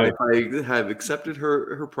like my wife, I have accepted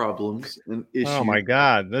her problems and issues. Oh my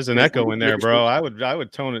God, there's an echo in there, bro. I would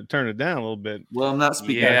turn it down a little bit. Well, I'm not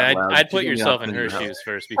speaking. Yeah, I'd put yourself in her shoes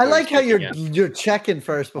first. I like how you're checking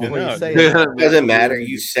first before you say it. It doesn't matter.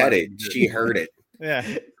 You said it. She heard it. Yeah.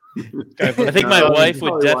 I think my wife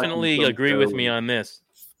would definitely agree with me on this.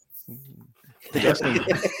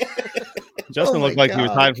 Justin looked like he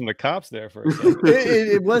was hiding from the cops there for a second.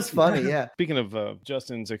 It was funny, yeah. Speaking of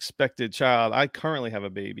Justin's expected child, I currently have a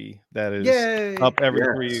baby that is up every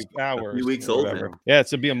 3 hours. 3 weeks old now. Yeah, it's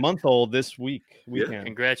to be a month old this weekend. Yeah.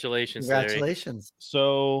 Congratulations.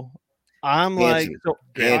 So I'm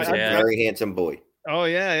very handsome boy. Oh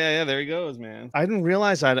yeah. There he goes, man. I didn't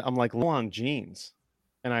realize I'm like low on jeans.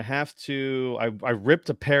 And I have to, I ripped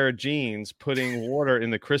a pair of jeans putting water in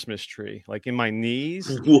the Christmas tree, like in my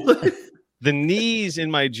knees. What? The knees in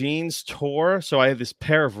my jeans tore, so I have this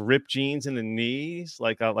pair of ripped jeans in the knees,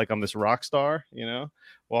 like I'm this rock star,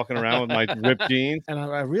 walking around with my ripped jeans. And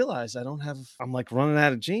I realized I'm like running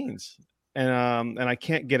out of jeans, and I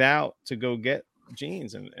can't get out to go get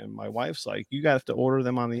jeans. And my wife's like, you got to order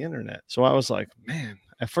them on the internet. So I was like, man.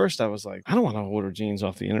 At first, I was like, I don't want to order jeans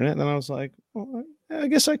off the internet. Then I was like, well, I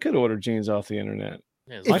guess I could order jeans off the internet.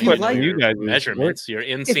 Yeah, if you like you guys measurements, your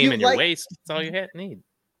inseam and your waist, that's all you need.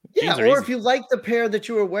 Yeah, or if you like the pair that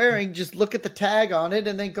you were wearing, just look at the tag on it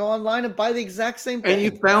and then go online and buy the exact same thing. And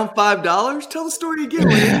you found $5? Tell the story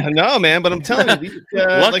again. No, man, but I'm telling you,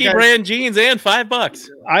 Lucky brand jeans and $5.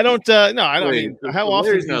 I don't. No, I don't. I mean, how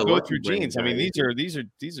often do you go through jeans? I mean, these are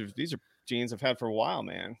jeans I've had for a while,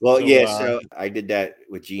 man. Well, so I did that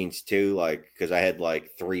with jeans too, like because I had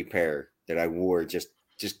like 3 pair that I wore just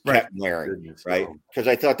kept wearing, right? Because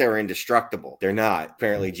I thought they were indestructible. They're not.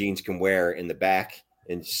 Apparently, jeans can wear in the back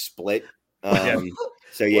and split.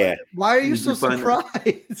 So yeah. Why are you so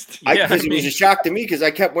surprised? Because it was a shock to me because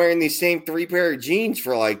I kept wearing these same 3 pair of jeans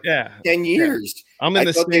for like 10 years. Yeah. I'm in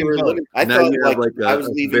the same. I thought like I was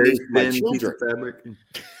leaving these for my children.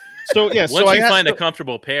 So once you find a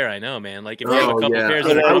comfortable pair, I know, man. Like if you have a couple pairs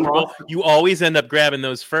that are comfortable, you always end up grabbing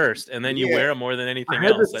those first, and then you wear them more than anything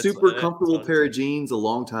else. I had a super comfortable pair of jeans a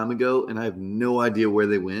long time ago, and I have no idea where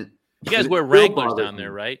they went. You guys wear Wranglers down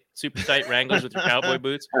there, right? Super tight Wranglers with your cowboy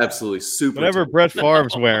boots. Absolutely, super. Whatever tight. Brett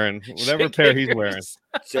Favre's wearing, whatever pair he's wearing.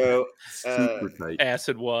 So super tight,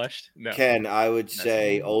 acid washed. No. Ken, I would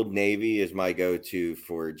say Old Navy is my go-to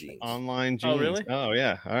for jeans. Online jeans. Oh, really? Oh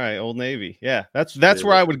yeah. All right, Old Navy. Yeah, that's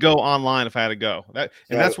where I would go online if I had to go.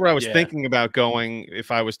 That's where I was thinking about going if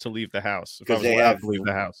I was to leave the house. If I was allowed to leave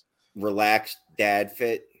the house. Relaxed dad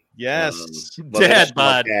fit. Yes, dad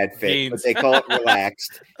bod, dad fit, but they call it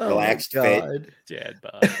relaxed, relaxed fit. Dad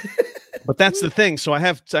bod. But that's the thing. So I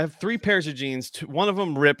have 3 pairs of jeans. One of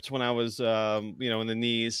them ripped when I was, in the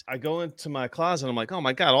knees. I go into my closet. I'm like, oh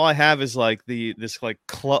my God, all I have is like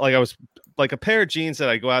club. Like I was like a pair of jeans that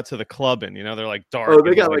I go out to the club in. They're like dark. Oh,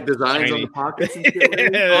 they got like designs shiny on the pockets. And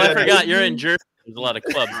shit. I forgot you're in Jersey. There's a lot of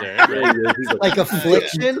clubs there. Right? Like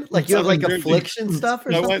affliction? Like you have like affliction stuff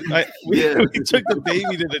or something? We took the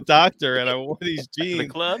baby to the doctor and I wore these jeans. The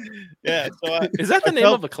club? Yeah. So is that the name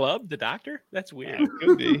of a club? The doctor? That's weird. Yeah, it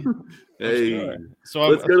could be. Hey, Sure. So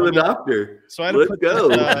let's go to the doctor. So I had to Let's put go.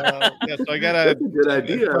 So I got That's a good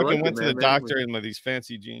idea. I I fucking like went it, to the man. doctor in these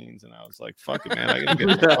fancy jeans, and I was like, "Fuck it, man! I gotta get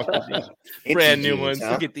these fucking jeans." Fancy Brand new jeans, ones.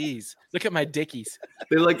 huh? Look at these. Look at my Dickies.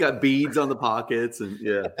 They like got beads on the pockets and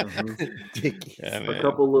Dickies. Yeah, a man.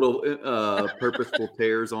 couple little purposeful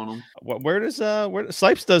tears on them. Where does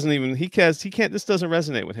Sipes doesn't even he can't this doesn't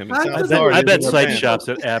resonate with him. It I sounds bet- hard. I He bet doesn't wear Sipes pants. shops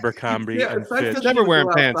at Abercrombie and Sipes Fitch. doesn't Never even wearing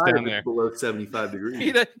go pants outside down if it's there. below 75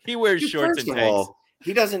 degrees. He wears shorts First and of tanks. all,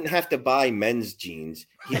 he doesn't have to buy men's jeans.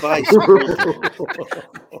 He buys.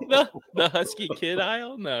 The Husky Kid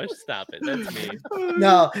aisle? No, stop it. That's me.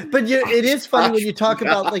 No, but it is funny when you talk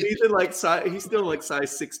about like he's still like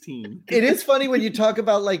size 16. it is funny when you talk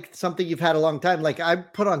about like something you've had a long time. Like I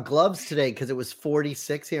put on gloves today because it was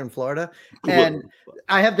 46 here in Florida, and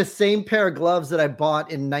I have the same pair of gloves that I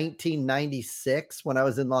bought in 1996 when I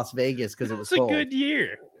was in Las Vegas because it was It's a cold. good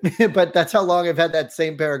year. But that's how long I've had that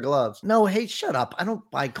same pair of gloves. No, hey, shut up! I don't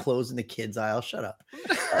buy clothes in the kids aisle. Shut up.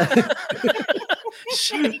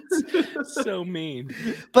 So mean.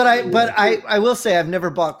 But I will say I've never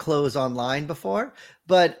bought clothes online before.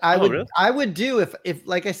 But Really? I would do if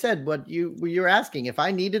like I said, what you're asking, if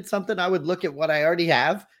I needed something, I would look at what I already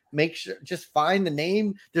have. Make sure, just find the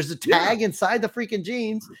name. There's a tag inside the freaking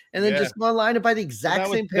jeans, and then just go online and buy the exact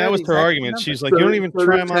same pair. That was her argument. She's like, you don't even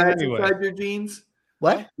try them on tags anyway. inside your jeans?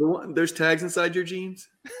 What? There's tags inside your jeans?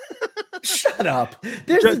 Shut up.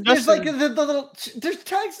 There's like the little there's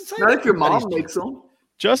tags inside. Not if your mom everybody's makes them.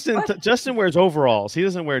 Justin wears overalls. He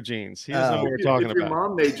doesn't wear jeans. He doesn't know what we're talking If your about.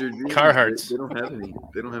 mom made your jeans, Carhartts. They don't have any.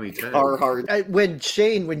 They don't have any tags.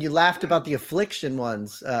 Carhartt. When you laughed about the Affliction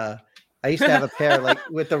ones, I used to have a pair like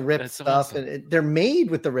with the rip That's stuff, awesome. and they're made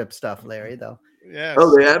with the rip stuff, Larry. Though Yes.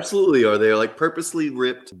 Oh, they absolutely are. They're like purposely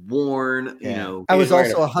ripped, worn. You know, I was He's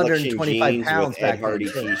wearing also Affliction 125 jeans pounds with back Ed Hardy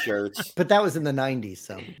then, too. t-shirts. But that was in the 90s.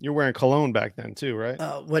 So You're wearing cologne back then too, right?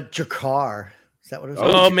 what Drakkar? Is that what it was?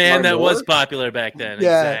 Oh, man, that Noir? was popular back then.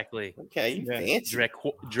 Yeah. Exactly. Okay, you fancy.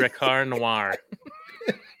 Drakkar Noir.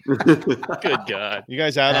 Good God. You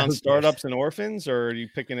guys out on Who startups and orphans, or are you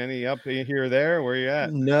picking any up here or there? Where are you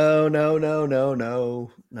at? No.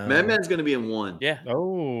 Madman's going to be in one. Yeah.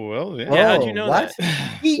 Oh, well, yeah. Yeah, how'd you know what?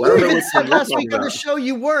 that? You Well, I don't know even what said you're last talking week on the about. show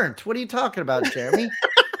you weren't. What are you talking about, Jeremy?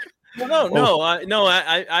 I'm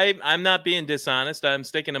not being dishonest. I'm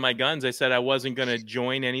sticking to my guns. I said I wasn't going to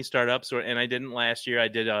join any startups, and I didn't last year. I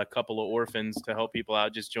did a couple of orphans to help people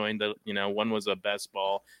out. Just joined one was a best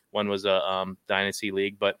ball, one was a dynasty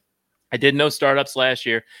league, but I did no startups last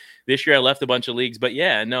year. This year I left a bunch of leagues, but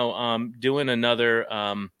doing another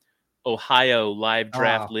Ohio live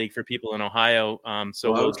draft league for people in Ohio.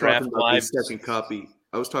 So Well, we'll draft live. second copy.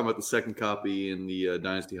 I was talking about the second copy in the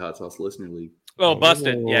Dynasty Hot Sauce Listener League. Oh,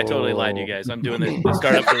 busted. Yeah, I totally lied to you guys. I'm doing the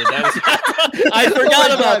startup for the dynasty. I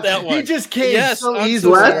forgot about that one. He just came Yes, so I'm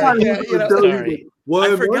easily. so Last time he Yeah, was you know, done, he was sorry. like, why I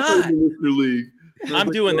am forgot. in the Listener League? And I was I'm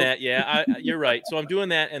like, doing well, that. Yeah, you're right. So I'm doing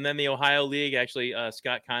that, and then the Ohio League. Actually,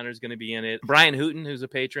 Scott Connor's going to be in it. Brian Hooten, who's a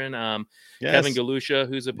patron. Yes. Kevin Galusha,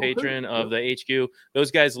 who's a patron of the HQ.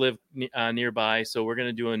 Those guys live nearby, so we're going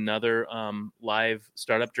to do another live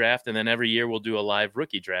startup draft, and then every year we'll do a live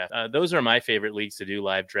rookie draft. Those are my favorite leagues to do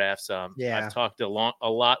live drafts. I've talked a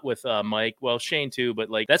lot with Mike, well, Shane too, but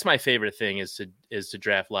like that's my favorite thing is to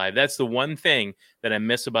draft live. That's the one thing that I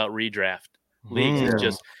miss about redraft leagues is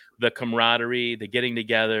just the camaraderie, the getting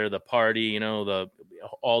together, the party, the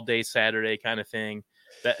all day Saturday kind of thing.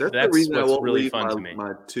 That's the reason I what's won't really leave fun to me.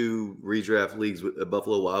 my two redraft leagues with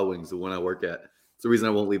Buffalo Wild Wings, the one I work at. It's the reason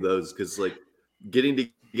I won't leave those because like getting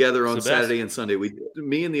together on It's the best. Saturday and Sunday,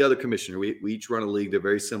 me and the other commissioner, we each run a league. They're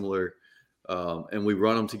very similar, and we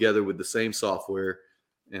run them together with the same software.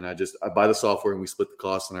 And I buy the software and we split the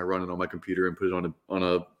cost, and I run it on my computer and put it on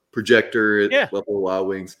a projector at Buffalo Wild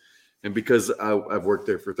Wings. And because I've worked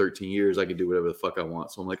there for 13 years, I can do whatever the fuck I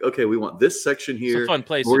want. So I'm like, okay, we want this section here. It's a fun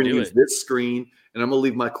place We're to going to do use it. this screen, and I'm going to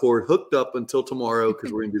leave my cord hooked up until tomorrow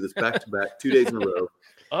because we're going to do this back to back 2 days in a row.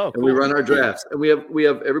 Oh, And cool. we run our drafts, and we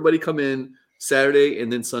have everybody come in Saturday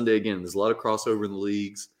and then Sunday again. There's a lot of crossover in the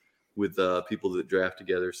leagues with people that draft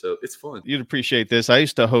together, so it's fun. You'd appreciate this. I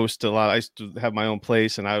used to host a lot. I used to have my own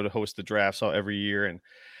place, and I would host the drafts every year. And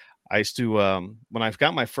I used to, when I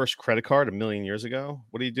got my first credit card a million years ago,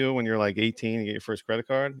 what do you do when you're like 18 and get your first credit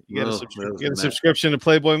card? You get a subscription to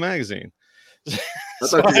Playboy magazine. I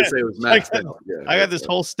thought you were going to say it was maxed out. Yeah, I got this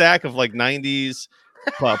whole stack of like 90s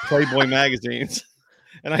Playboy magazines,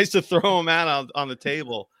 and I used to throw them out on the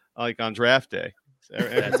table like on draft day.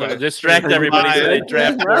 Everybody distract everybody so they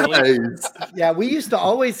draft poorly. Yeah, we used to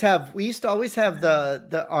always have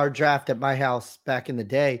our draft at my house back in the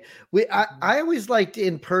day. I always liked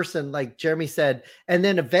in person, like Jeremy said, and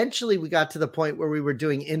then eventually we got to the point where we were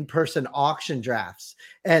doing in-person auction drafts,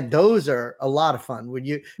 and those are a lot of fun.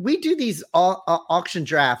 We do these auction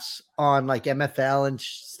drafts on like MFL and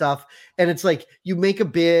stuff, and it's like you make a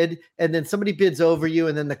bid and then somebody bids over you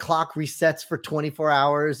and then the clock resets for 24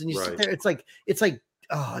 hours and you sit there. It's like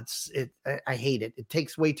I hate it. It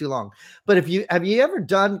takes way too long. But have you ever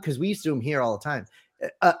done, because we used to do them here all the time,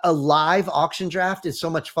 a live auction draft is so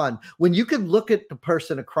much fun when you can look at the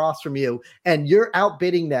person across from you and you're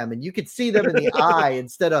outbidding them and you could see them in the eye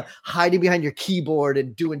instead of hiding behind your keyboard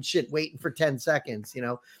and doing shit waiting for 10 seconds, you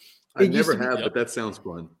know. I never have, but that sounds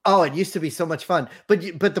fun. Oh, it used to be so much fun.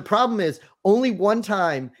 But the problem is only one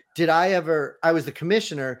time did I was the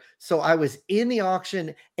commissioner. So I was in the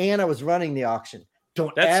auction and I was running the auction.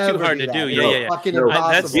 That's too hard to do. Yeah. Fucking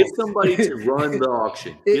impossible. Get somebody to run the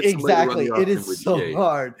auction. Exactly. It is so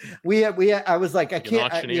hard. I was like, I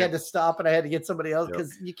can't. We had to stop, and I had to get somebody else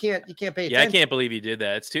because you can't pay attention. Yeah, I can't believe you did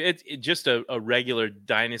that. It's just a regular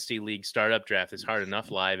dynasty league startup draft is hard enough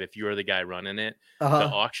live if you're the guy running it. The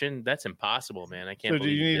auction, that's impossible, man. I can't. So do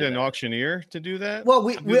you need an auctioneer to do that? Well,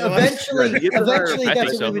 we eventually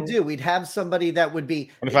that's what we would do. We'd have somebody that would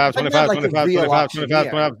be 25, 27.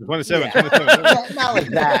 Not like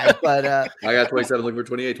that, but I got 27, looking for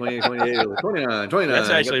 28, 29. That's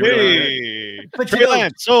actually really but Trey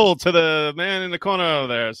Lance sold to the man in the corner over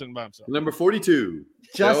there sitting by himself. Number 42.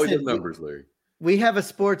 Justin, numbers, Larry. We have a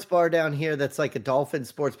sports bar down here that's like a Dolphin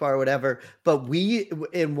sports bar or whatever. But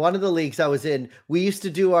in one of the leagues I was in, we used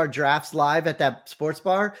to do our drafts live at that sports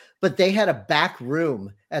bar, but they had a back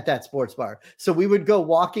room at that sports bar. So we would go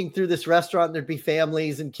walking through this restaurant and there'd be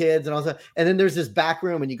families and kids and all that. And then there's this back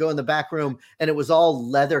room and you go in the back room and it was all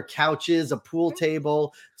leather couches, a pool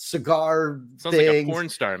table, cigar Sounds things. like a porn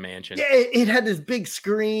star mansion. Yeah, it had this big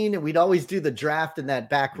screen and we'd always do the draft in that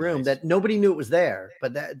back room that nobody knew it was there.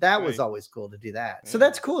 But that was always cool to do that. So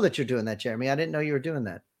that's cool that you're doing that, Jeremy. I didn't know you were doing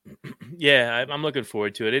that. Yeah, I'm looking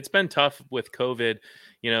forward to it. It's been tough with COVID.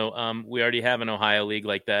 We already have an Ohio league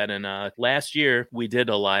like that. And last year we did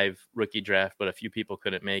a live rookie draft, but a few people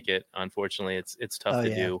couldn't make it. Unfortunately, it's tough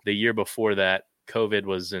to do. The year before that, COVID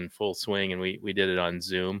was in full swing and we did it on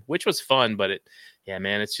Zoom, which was fun, but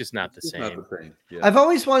it's just not the same. Not the same. Yeah. I've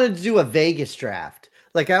always wanted to do a Vegas draft.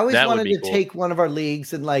 Like I always wanted to take one of our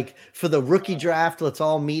leagues and like for the rookie draft, let's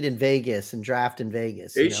all meet in Vegas and draft in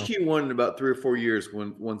Vegas. HQ won in about 3 or 4 years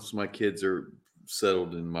once my kids are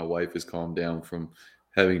settled and my wife has calmed down from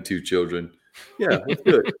having 2 children. Yeah, let's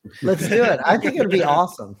do it. Let's do it. I think it'd be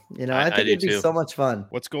awesome. I think it'd be so much fun.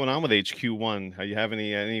 What's going on with HQ1? Are you have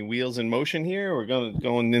any wheels in motion here? We're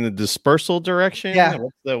going in the dispersal direction. Yeah.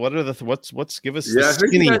 What's give us? Yeah, I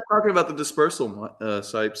heard you guys talking about the dispersal,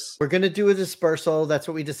 Sipes. We're gonna do a dispersal. That's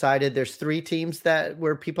what we decided. There's 3 teams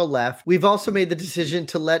where people left. We've also made the decision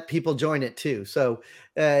to let people join it too. So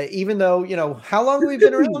even though how long have we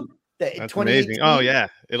been around? That's amazing. Oh yeah,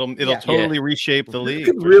 it'll totally reshape the league.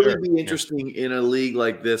 It could really be interesting in a league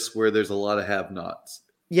like this where there's a lot of have-nots.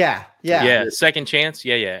 Yeah. Second chance.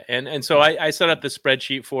 Yeah. And so I set up the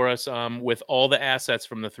spreadsheet for us with all the assets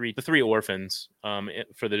from the three orphans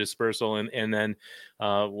for the dispersal. And then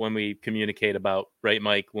when we communicate about, right,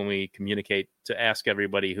 Mike, when we communicate to ask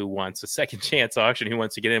everybody who wants a second chance auction, who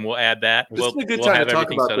wants to get in, we'll add that. This is a good time to talk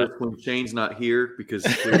about this when Shane's not here because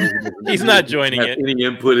he's not joining it. Any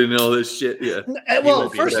input in all this shit. Yeah. Well,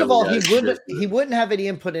 first of all, he wouldn't have any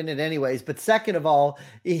input in it anyways. But second of all,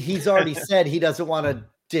 he's already said he doesn't want to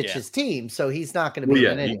ditch his team, so he's not going to be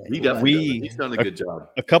in anyway. He's done a good job.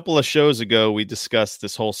 A couple of shows ago, we discussed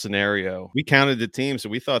this whole scenario. We counted the teams, so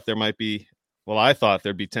we thought there might be. Well, I thought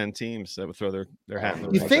there'd be 10 teams that would throw their hat in the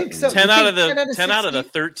ring. You think so? 10 out of the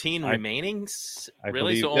 13 remaining?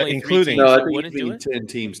 Really? So only including 3 teams I think wouldn't do it? 10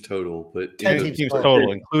 teams total, but 10 teams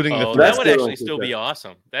total, including the. That would actually still be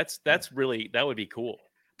awesome. That's really, that would be cool.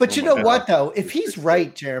 But you know what though? If he's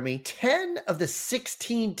right, Jeremy, 10 of the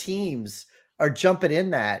 16 teams are jumping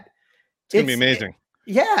in that. It's going to be amazing.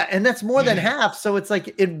 Yeah, and that's more than half. So it's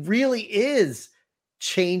like it really is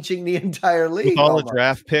changing the entire league. With all the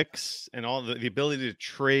draft picks and all the ability to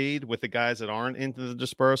trade with the guys that aren't into the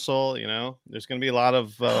dispersal, there's going to be a lot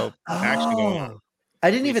of action going on. I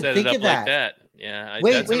didn't even think of that. Like that. Yeah,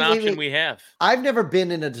 that's an option we have. I've never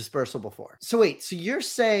been in a dispersal before. So so you're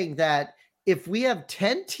saying that if we have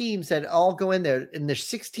 10 teams that all go in there and there's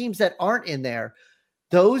 6 teams that aren't in there,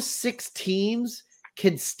 those 6 teams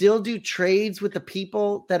can still do trades with the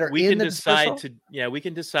people that are We in can the decide dispersal? we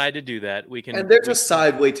can decide to do that. We can, And there's a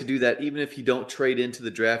side way to do that. Even if you don't trade into the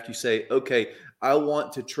draft, you say, okay, I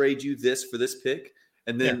want to trade you this for this pick.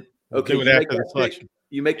 And then, okay, do it you make after the that pick, selection.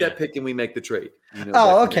 you make that pick and we make the trade. You know,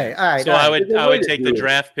 Oh, that- okay. All right. So all I right. would There's a way to take do the it.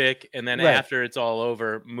 draft pick, and then Right. after it's all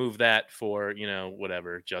over, move that for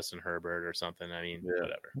whatever, Justin Herbert or something. I mean,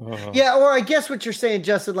 whatever. Yeah, or I guess what you're saying,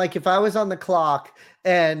 Justin, like if I was on the clock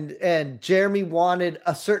and Jeremy wanted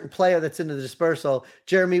a certain player that's in the dispersal,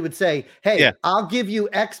 Jeremy would say, "Hey, Yeah. I'll give you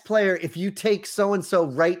X player if you take so and so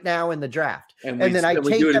right now in the draft." we- And then I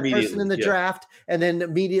we take do it that person immediately, in the yeah. draft, and then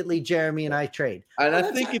immediately Jeremy and I trade. And Oh, I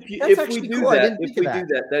that's think act- if that's we actually do cool. I that, didn't think if we of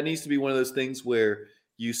do that, that needs to be one of those things where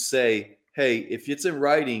you say, "Hey, if it's in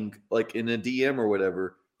writing, like in a DM or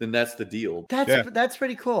whatever, then that's the deal." That's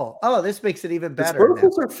pretty cool. Oh, this makes it even better. now.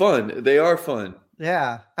 Dispersals are fun. They are fun.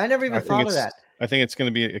 Yeah, I never even thought of that. I think it's going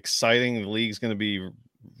to be exciting. The league's going to be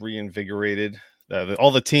reinvigorated.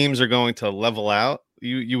 All the teams are going to level out.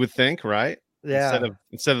 You would think, right? Yeah.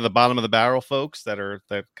 Instead of the bottom of the barrel folks that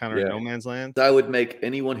kind of Yeah. in no man's land. I would make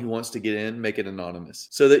anyone who wants to get in make it anonymous,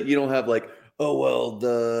 so that you don't have like, oh well,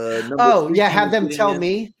 the number Oh, 3 yeah, team have is them getting tell in.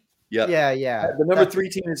 me. Yeah, Yeah. The number 3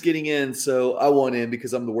 team is getting in, so I want in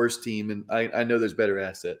because I'm the worst team, and I know there's better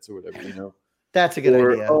assets or whatever, you know. That's a good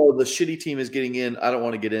Or idea. oh, the shitty team is getting in. I don't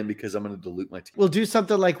want to get in because I'm going to dilute my team. We'll do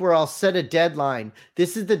something like where I'll set a deadline.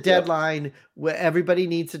 This is the deadline where everybody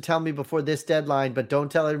needs to tell me before this deadline, but don't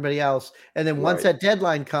tell everybody else. And then once that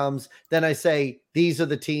deadline comes, then I say, these are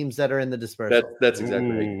the teams that are in the dispersal. That's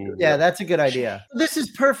exactly how you do it. Yeah, that's a good idea. This is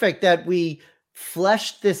perfect that we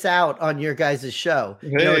fleshed this out on your guys' show.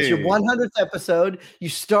 You know, it's your Hey. 100th episode. You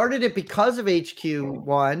started it because of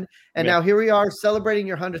HQ1, and now here we are celebrating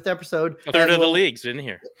your 100th episode. A third And of the we'll- league's in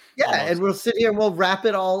here. Yeah, Almost. and we'll sit here and we'll wrap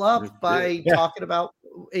it all up by Yeah. talking about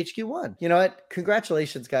HQ1. You know what?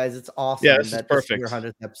 Congratulations, guys. It's awesome. Yeah, this is that perfect. your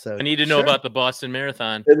 100th episode. I need to know Sure. about the Boston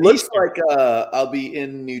Marathon. It looks like I'll be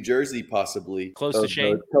in New Jersey, possibly Close to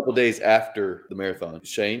Shane. a couple days after the marathon.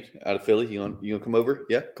 Shane out of Philly, you gonna come over?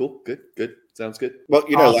 Yeah, cool, good, sounds good. Well,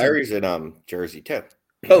 you know, Awesome. Larry's in Jersey too.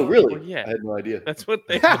 Oh, really? Well, yeah. I had no idea. That's what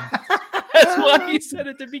they. That's why he said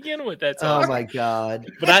it to begin with. That's Oh awesome. my god.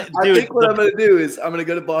 But I think what I'm going to do is I'm going to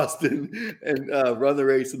go to Boston and run the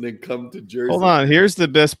race and then come to Jersey. Hold on. Here's the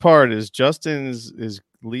best part: is Justin is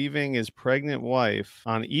leaving his pregnant wife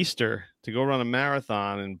on Easter to go run a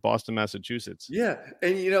marathon in Boston, Massachusetts. Yeah,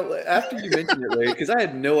 and you know, after you mentioned it, Larry, because I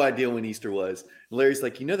had no idea when Easter was. And Larry's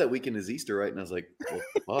like, you know, that weekend is Easter, right? And I was like, well,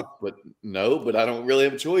 fuck, but no, but I don't really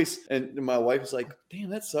have a choice. And my wife was like, damn,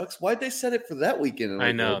 that sucks. Why'd they set it for that weekend? And I'm I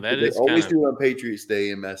like, know, well, that they is always kind of- do it on Patriots Day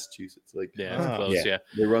in Massachusetts. Like, Yeah, it's Oh, close. Yeah.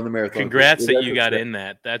 they run the marathon. Congrats They that you got represent- in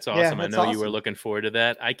that. That's Yeah, awesome. that's I know you were awesome. looking forward to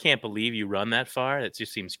that. I can't believe you run that far. It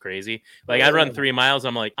just seems crazy. Like I run 3 miles.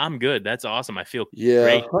 I'm like, I'm good. That's awesome. I feel Yeah,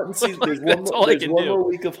 great. hunting season. There's That's all I there's can one do. more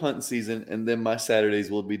week of hunting season, and then my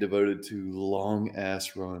Saturdays will be devoted to long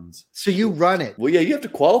ass runs. So you run it. Well, yeah, you have to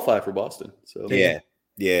qualify for Boston. So Yeah,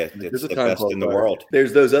 there's it's a the time best in the qualifier. world.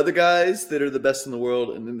 There's those other guys that are the best in the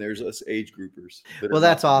world, and then there's us age groupers. that are Well, not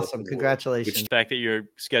that's the best awesome. in the world. Congratulations. The fact that you're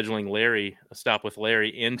scheduling a stop with Larry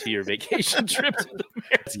into your vacation trip to the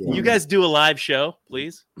marathon. You guys do a live show,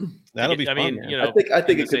 please. That'll be I fun. mean, man. you know, I think in it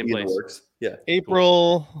the could same be in the place. works. Yeah.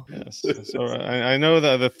 April. Yes. So I know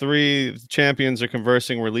that the 3 champions are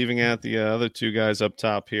conversing. We're leaving out the other 2 guys up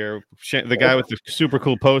top here. The guy with the super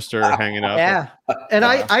cool poster hanging up. Yeah. And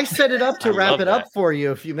I set it up to I wrap love it up that. for you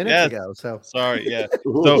a few minutes Yes. ago. So Sorry. Yeah.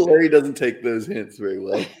 Larry doesn't take those hints very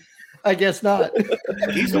well. I guess not.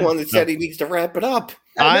 He's the one that said he needs to wrap it up.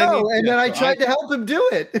 I I know. need- And then I yeah, tried to help him do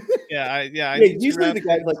it. Yeah. I Yeah, need to usually wrap the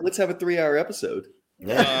guy's like, let's have a 3-hour episode.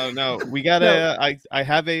 No, we got I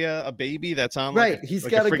have a baby that's on Right, like, he's like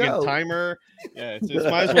gotta a friggin' go. timer. Yeah, it's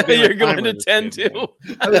might as well be You're my going timer to this 10 kid, too.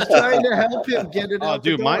 man. I was trying to help him get it Oh, out the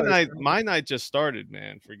dude, my door. night just started,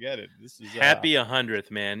 man. Forget it. This is Happy 100th,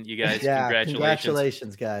 man. You guys, Yeah, congratulations.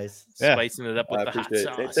 congratulations, guys. Yeah. Spicing it up with I the hot appreciate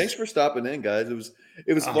it. Hey, sauce. thanks for stopping in, guys. It was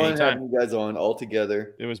fun anytime. having you guys on all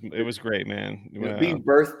together. It was great, man. You know, being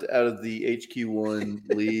birthed out of the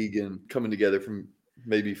HQ1 league and coming together from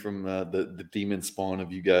the demon spawn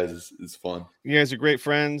of you guys is fun. You guys are great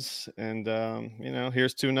friends, and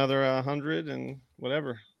here's to another 100 and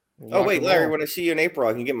whatever. We'll Oh rock wait, and Larry, roll. when I see you in April,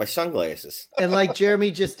 I can get my sunglasses. And like Jeremy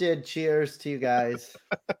just did, cheers to you guys.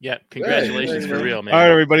 Yeah, congratulations for man. real, man. All right,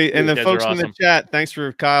 everybody, and You the guys folks are in the awesome. chat. Thanks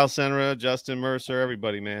for Kyle Senra, Justin Mercer,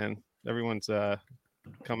 everybody, man. Everyone's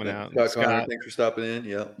coming out. Scott Connor, Scott, thanks for stopping in.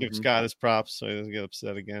 Yeah. give Scott his props so he doesn't get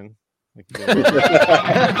upset again. Thanks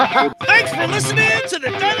for listening to the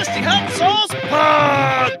Dynasty Hot Sauce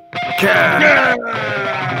Podcast.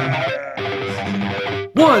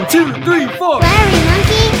 1, 2, 3, 4. Larry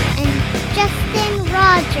Monkey and Justin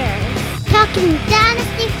Rogers talking